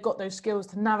they've got those skills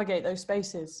to navigate those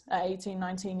spaces at 18,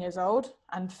 19 years old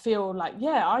and feel like,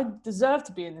 I deserve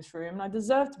to be in this room and I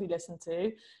deserve to be listened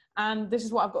to. And this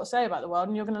is what I've got to say about the world,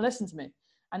 and you're going to listen to me.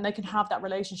 And they can have that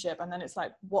relationship. And then it's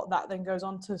like what that then goes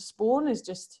on to spawn is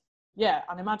just,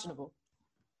 unimaginable.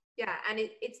 Yeah, and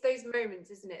it's those moments,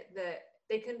 isn't it, that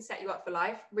they can set you up for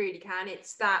life, really can.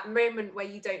 It's that moment where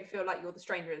you don't feel like you're the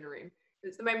stranger in the room.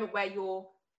 It's the moment where you're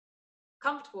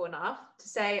comfortable enough to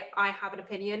say, I have an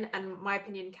opinion and my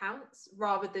opinion counts,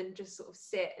 rather than just sort of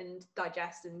sit and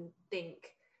digest and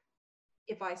think,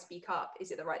 if I speak up,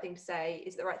 is it the right thing to say?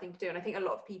 Is it the right thing to do? And I think a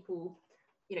lot of people,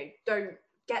 don't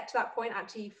get to that point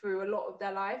actually through a lot of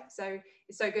their life. So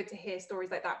it's so good to hear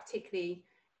stories like that, particularly,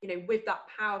 you know, with that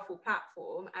powerful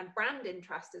platform and brand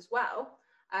interest as well.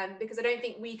 Because I don't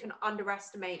think we can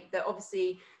underestimate that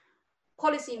obviously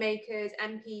policymakers,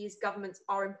 MPs, governments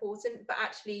are important, but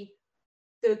actually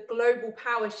the global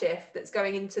power shift that's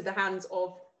going into the hands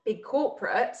of big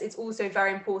corporates is also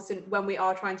very important when we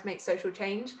are trying to make social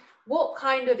change. What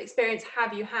kind of experience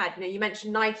have you had? You know, you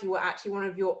mentioned Nike were actually one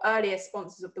of your earliest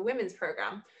sponsors of the women's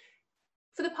program.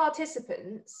 For the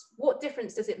participants, what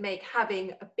difference does it make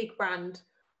having a big brand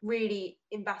really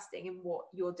investing in what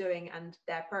you're doing and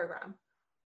their program?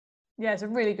 Yeah, it's a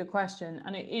really good question,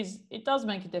 and it does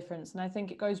make a difference. And I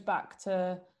think it goes back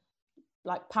to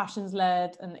like passions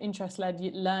led and interest led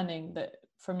learning that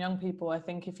from young people. I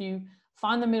think if you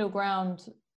find the middle ground,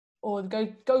 or go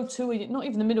to not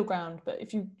even the middle ground, but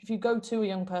if you go to a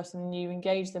young person and you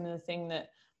engage them in the thing that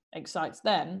excites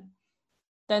them,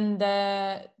 then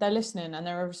they're listening, and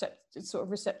they're a sort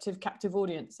of receptive, captive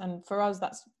audience. And for us,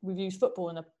 we've used football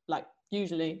in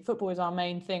usually football is our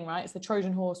main thing, right? It's the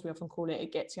Trojan horse, we often call it.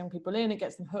 It gets young people in, it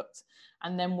gets them hooked,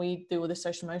 and then we do all this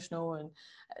social emotional and,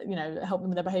 you know, help them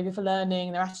with their behavior for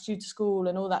learning, their attitude to school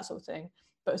and all that sort of thing.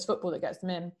 But it's football that gets them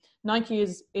in. Nike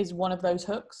is one of those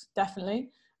hooks,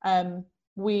 definitely.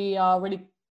 We are really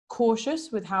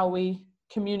cautious with how we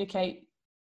communicate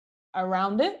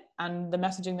around it and the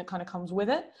messaging that kind of comes with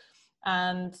it.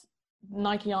 And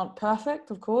Nike aren't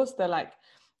perfect, of course. They're like,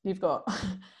 you've got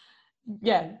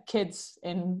kids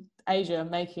in Asia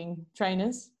making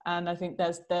trainers, and I think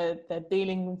they're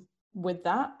dealing with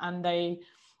that, and they,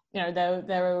 you know,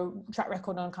 their track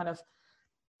record on kind of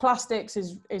plastics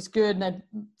is good, and they're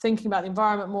thinking about the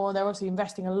environment more. They're obviously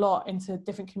investing a lot into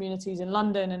different communities in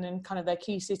London and in kind of their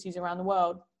key cities around the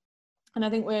world. And I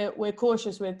think we're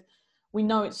cautious with, we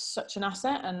know it's such an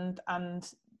asset,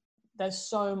 and there's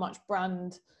so much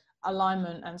brand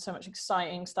alignment and so much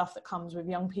exciting stuff that comes with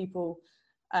young people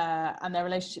and their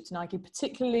relationship to Nike,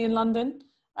 particularly in London.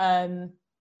 And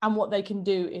what they can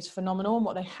do is phenomenal, and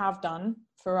what they have done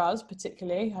for us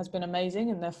particularly has been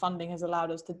amazing, and their funding has allowed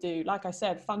us to do, like I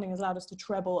said, funding has allowed us to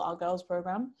treble our girls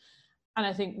program. And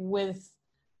I think with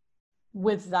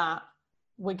that,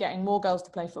 we're getting more girls to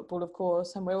play football, of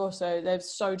course, and they're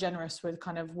so generous with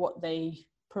kind of what they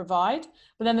provide.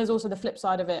 But then there's also the flip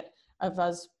side of it, of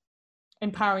us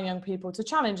empowering young people to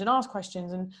challenge and ask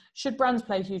questions. And should brands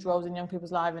play huge roles in young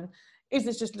people's lives? And is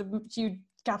this just a huge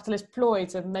capitalist ploy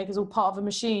to make us all part of a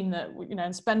machine that, you know,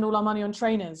 and spend all our money on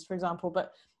trainers, for example?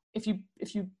 But if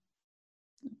you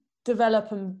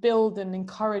develop and build and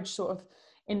encourage sort of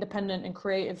independent and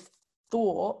creative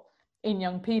thought in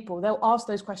young people, they'll ask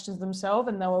those questions themselves,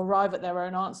 and they'll arrive at their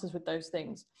own answers with those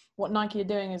things. What Nike are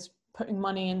doing is putting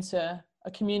money into a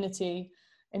community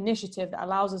initiative that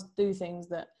allows us to do things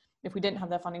that if we didn't have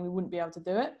their funding, we wouldn't be able to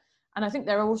do it. And I think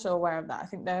they're also aware of that. I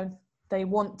think they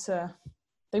want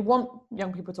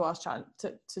young people to ask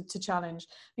to challenge.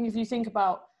 I think if you think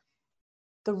about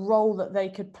the role that they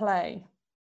could play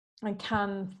and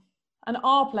can and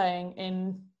are playing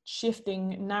in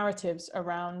shifting narratives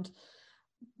around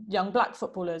young black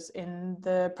footballers in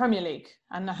the Premier League,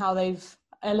 and how they've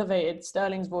elevated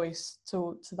Sterling's voice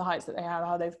to the heights that they have,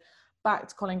 how they've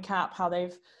backed Colin Kapp, how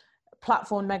they've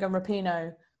platformed Megan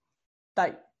Rapinoe,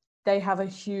 like they have a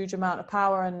huge amount of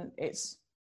power, and it's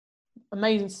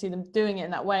amazing to see them doing it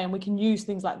in that way. And we can use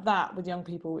things like that with young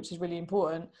people, which is really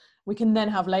important. We can then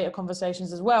have later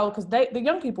conversations as well, because the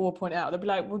young people will point it out. They'll be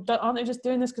like, well, aren't they just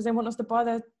doing this because they want us to buy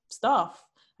their stuff?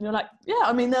 And you're like, yeah,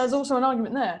 I mean, there's also an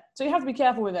argument there. So you have to be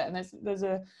careful with it, and there's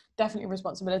a definitely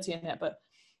responsibility in it, but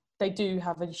they do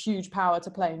have a huge power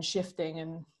to play in shifting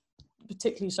and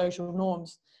particularly social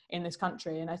norms in this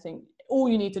country. And I think all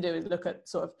you need to do is look at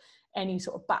sort of any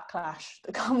sort of backlash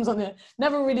that comes on it.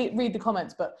 Never really read the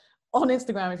comments, but on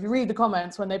Instagram, if you read the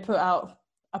comments when they put out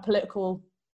a political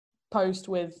post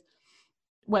with,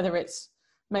 whether it's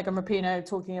Megan Rapinoe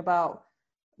talking about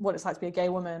what it's like to be a gay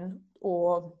woman,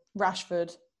 or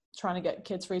Rashford trying to get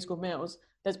kids free school meals,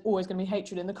 there's always going to be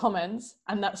hatred in the comments.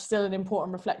 And that's still an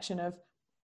important reflection of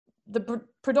the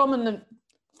predominant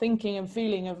thinking and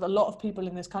feeling of a lot of people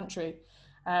in this country.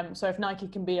 So if Nike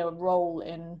can be a role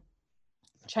in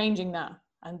changing that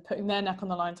and putting their neck on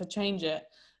the line to change it,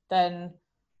 then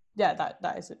yeah,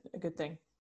 that is a good thing.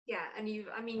 Yeah, and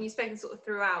you've spoken sort of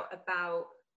throughout about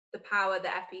the power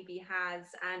that FBB has,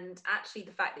 and actually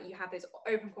the fact that you have those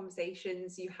open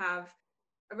conversations, you have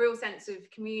a real sense of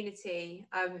community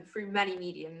through many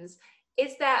mediums.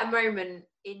 Is there a moment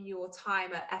in your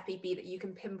time at FBB that you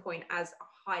can pinpoint as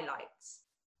highlights?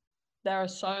 There are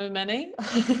so many.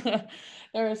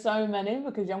 There are so many,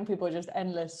 because young people are just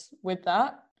endless with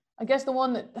that. I guess the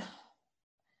one that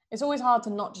it's always hard to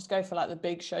not just go for like the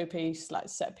big showpiece, like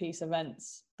set piece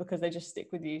events, because they just stick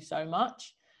with you so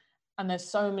much. And there's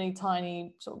so many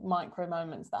tiny sort of micro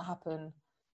moments that happen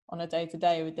on a day to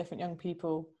day with different young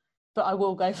people. But I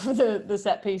will go for the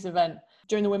set piece event.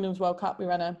 During the Women's World Cup, we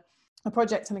ran a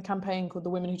project and a campaign called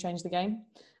The Women Who Changed the Game.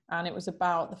 And it was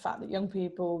about the fact that young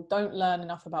people don't learn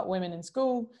enough about women in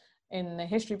school, in the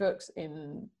history books,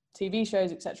 in TV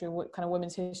shows, etc. What kind of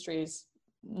women's history is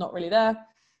not really there,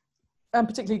 and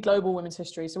particularly global women's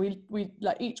history. So we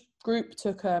like each group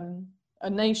took a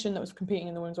nation that was competing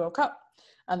in the Women's World Cup,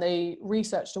 and they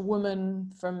researched a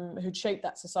woman who'd shaped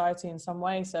that society in some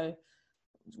way. So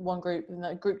one group, and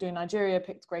the group doing Nigeria,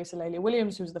 picked Grace Alele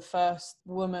Williams, who was the first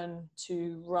woman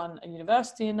to run a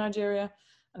university in Nigeria.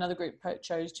 Another group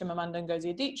chose Chimamanda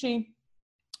Ngozi Adichie,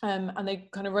 and they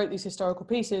kind of wrote these historical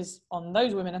pieces on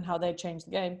those women and how they'd changed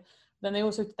the game. Then they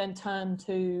also then turned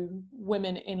to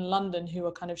women in London who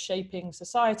were kind of shaping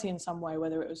society in some way,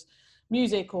 whether it was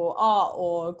music or art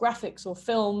or graphics or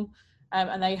film,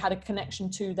 and they had a connection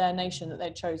to their nation that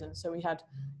they'd chosen. So we had,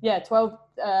 12,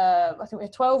 I think we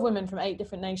had 12 women from 8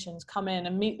 different nations come in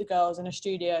and meet the girls in a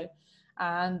studio,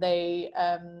 and they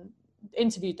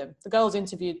interviewed them. The girls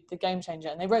interviewed the game changer,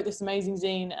 and they wrote this amazing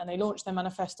zine, and they launched their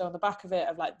manifesto on the back of it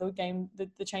of like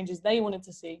the changes they wanted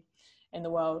to see in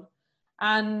the world.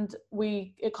 And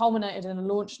it culminated in a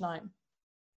launch night.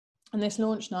 And this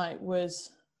launch night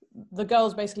was the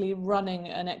girls basically running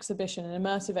an exhibition, an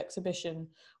immersive exhibition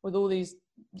with all these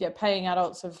paying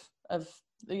adults of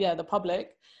the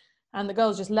public. And the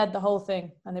girls just led the whole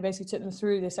thing. And they basically took them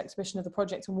through this exhibition of the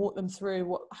project and walked them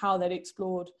through how they'd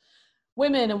explored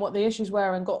women and what the issues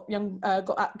were, and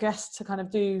got guests to kind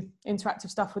of do interactive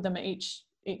stuff with them at each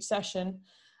session.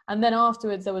 And then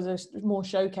afterwards there was a more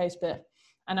showcase bit,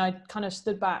 and I kind of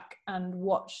stood back and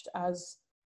watched as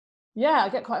I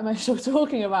get quite emotional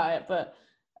talking about it, but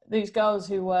these girls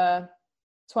who were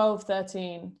 12,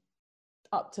 13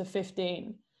 up to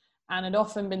 15 and had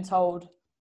often been told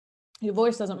your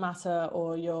voice doesn't matter,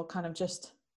 or you're kind of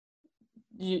just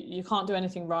you can't do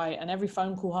anything right, and every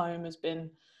phone call home has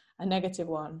been a negative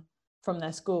one from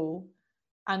their school,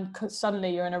 and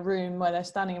suddenly you're in a room where they're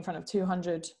standing in front of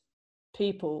 200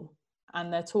 people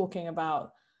and they're talking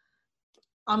about,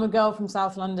 I'm a girl from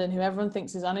South London who everyone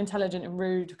thinks is unintelligent and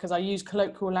rude because I use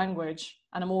colloquial language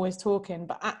and I'm always talking,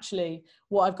 but actually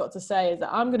what I've got to say is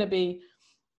that I'm going to be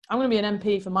an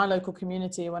MP for my local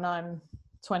community when I'm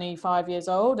 25 years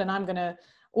old, and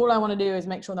all I want to do is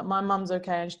make sure that my mum's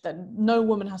okay, and that no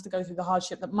woman has to go through the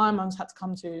hardship that my mum's had to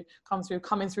come through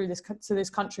coming through this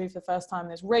country for the first time.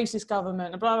 There's racist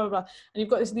government and blah blah blah, and you've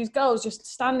got these girls just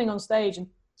standing on stage and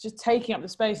just taking up the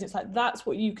space. And it's like, that's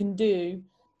what you can do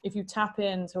if you tap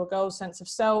into a girl's sense of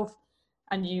self,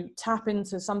 and you tap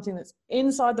into something that's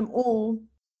inside them all,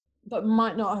 but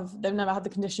they've never had the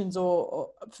conditions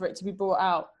or for it to be brought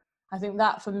out. I think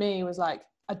that for me was like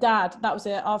a dad. That was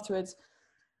it. Afterwards,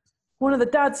 one of the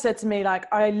dads said to me,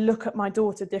 like, I look at my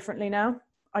daughter differently now.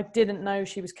 I didn't know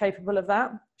she was capable of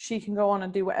that. She can go on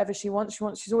and do whatever she wants.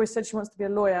 She's always said she wants to be a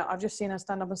lawyer. I've just seen her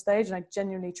stand up on stage, and I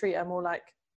genuinely treat her more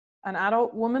like an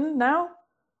adult woman now.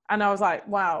 And I was like,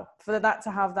 wow, for that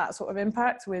to have that sort of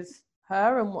impact with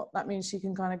her and what that means she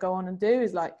can kind of go on and do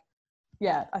is like,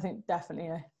 I think definitely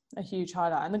a huge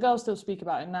highlight. And the girls still speak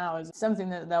about it now as something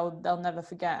that they'll never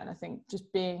forget. And I think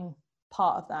just being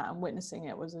part of that and witnessing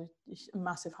it was a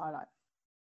massive highlight.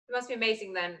 It must be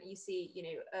amazing then, you see,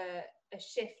 a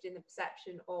shift in the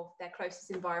perception of their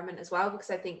closest environment as well, because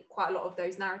I think quite a lot of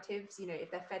those narratives,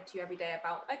 if they're fed to you every day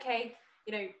about, okay,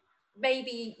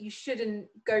 maybe you shouldn't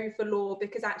go for law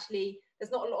because actually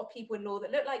there's not a lot of people in law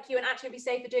that look like you, and actually be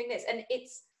safer doing this, and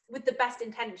it's with the best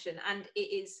intention, and it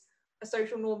is a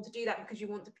social norm to do that because you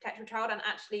want to protect your child. And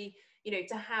actually,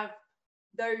 to have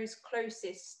those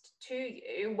closest to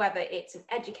you, whether it's an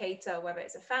educator, whether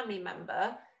it's a family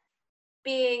member,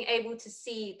 being able to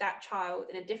see that child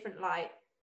in a different light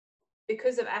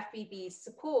because of FBB's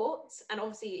support. And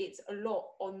obviously it's a lot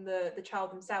on the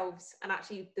child themselves, and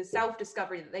actually the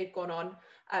self-discovery that they've gone on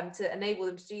to enable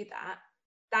them to do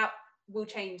that will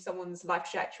change someone's life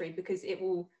trajectory, because it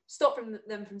will stop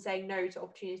them from saying no to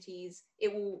opportunities.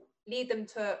 It will lead them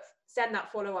to send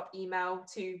that follow-up email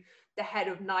to the head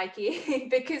of Nike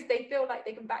because they feel like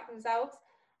they can back themselves.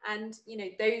 And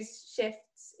those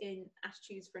shifts in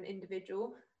attitudes for an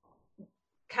individual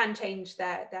can change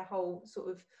their whole sort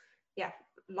of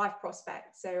life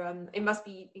prospect. So it must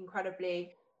be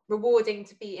incredibly rewarding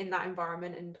to be in that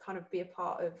environment and kind of be a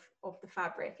part of the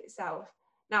fabric itself.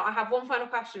 Now I have one final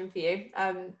question for you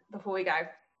before we go,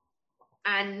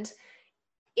 and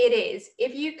it is,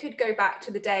 if you could go back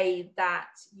to the day that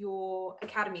your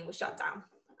academy was shut down,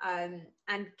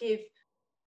 and give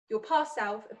your past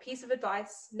self a piece of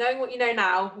advice, knowing what you know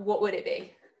now, what would it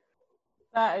be?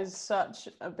 That is such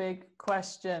a big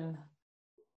question.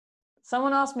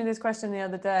 Someone asked me this question the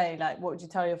other day, like, what would you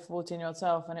tell your 14-year-old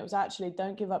self? And it was actually,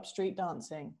 don't give up street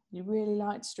dancing. You really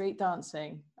liked street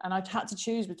dancing. And I had to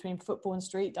choose between football and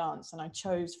street dance, and I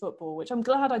chose football, which I'm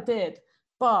glad I did.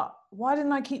 But why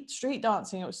didn't I keep street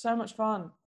dancing? It was so much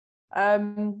fun.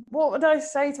 What would I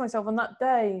say to myself on that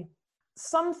day?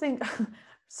 Something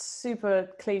super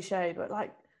cliche, but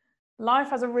like, life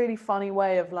has a really funny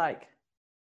way of like,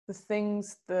 the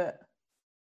things that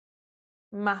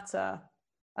matter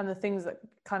and the things that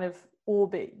kind of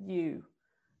orbit you.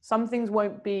 Some things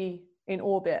won't be in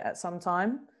orbit at some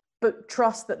time, but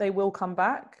trust that they will come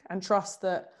back, and trust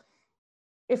that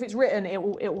if it's written, it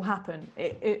will happen.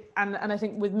 And I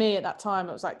think with me at that time,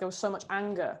 it was like there was so much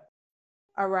anger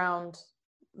around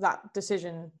that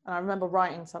decision. And I remember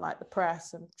writing to like the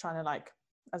press and trying to, like,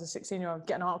 as a 16-year-old,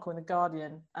 get an article in the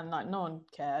Guardian, and like no one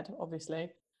cared,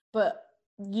 obviously. But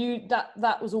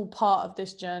that was all part of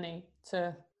this journey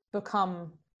to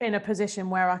become in a position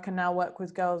where I can now work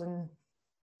with girls and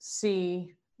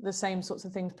see the same sorts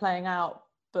of things playing out,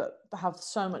 but have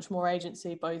so much more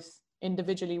agency, both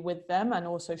individually with them and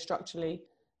also structurally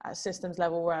at systems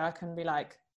level, where I can be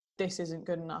like, this isn't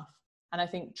good enough. And I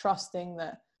think trusting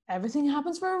that everything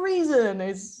happens for a reason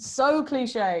is so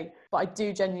cliche, but I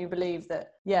do genuinely believe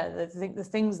that, yeah, the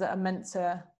things that are meant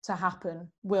to happen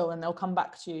will, and they'll come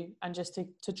back to you, and just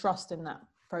to trust in that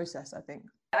process. I think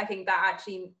that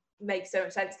actually makes so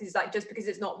much sense, because like, just because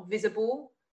it's not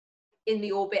visible in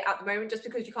the orbit at the moment, just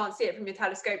because you can't see it from your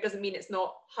telescope, doesn't mean it's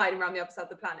not hiding around the other side of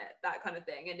the planet, that kind of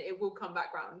thing, and it will come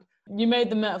back round. You made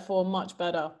the metaphor much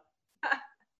better.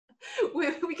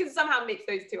 we can somehow mix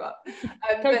those two up.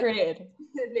 Co-created.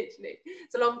 Literally.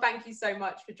 So Long, thank you so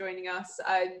much for joining us.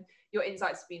 Your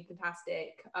insights have been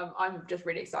fantastic. I'm just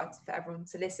really excited for everyone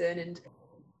to listen, and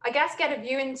I guess get a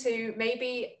view into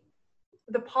maybe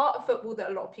the part of football that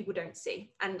a lot of people don't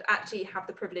see, and actually have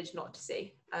the privilege not to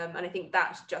see. And I think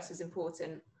that's just as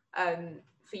important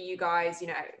for you guys, you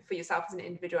know, for yourself as an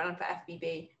individual, and for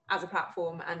FBB as a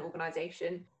platform and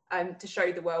organisation, to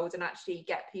show the world and actually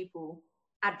get people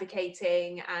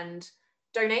advocating and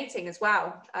donating as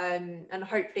well, and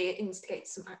hopefully it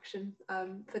instigates some action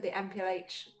for the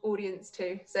MPLH audience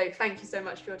too. So thank you so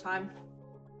much for your time.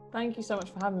 Thank you so much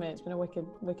for having me. It's been a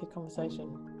wicked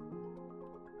conversation.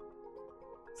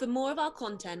 For more of our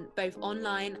content, both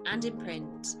online and in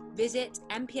print, visit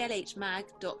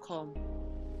mplhmag.com.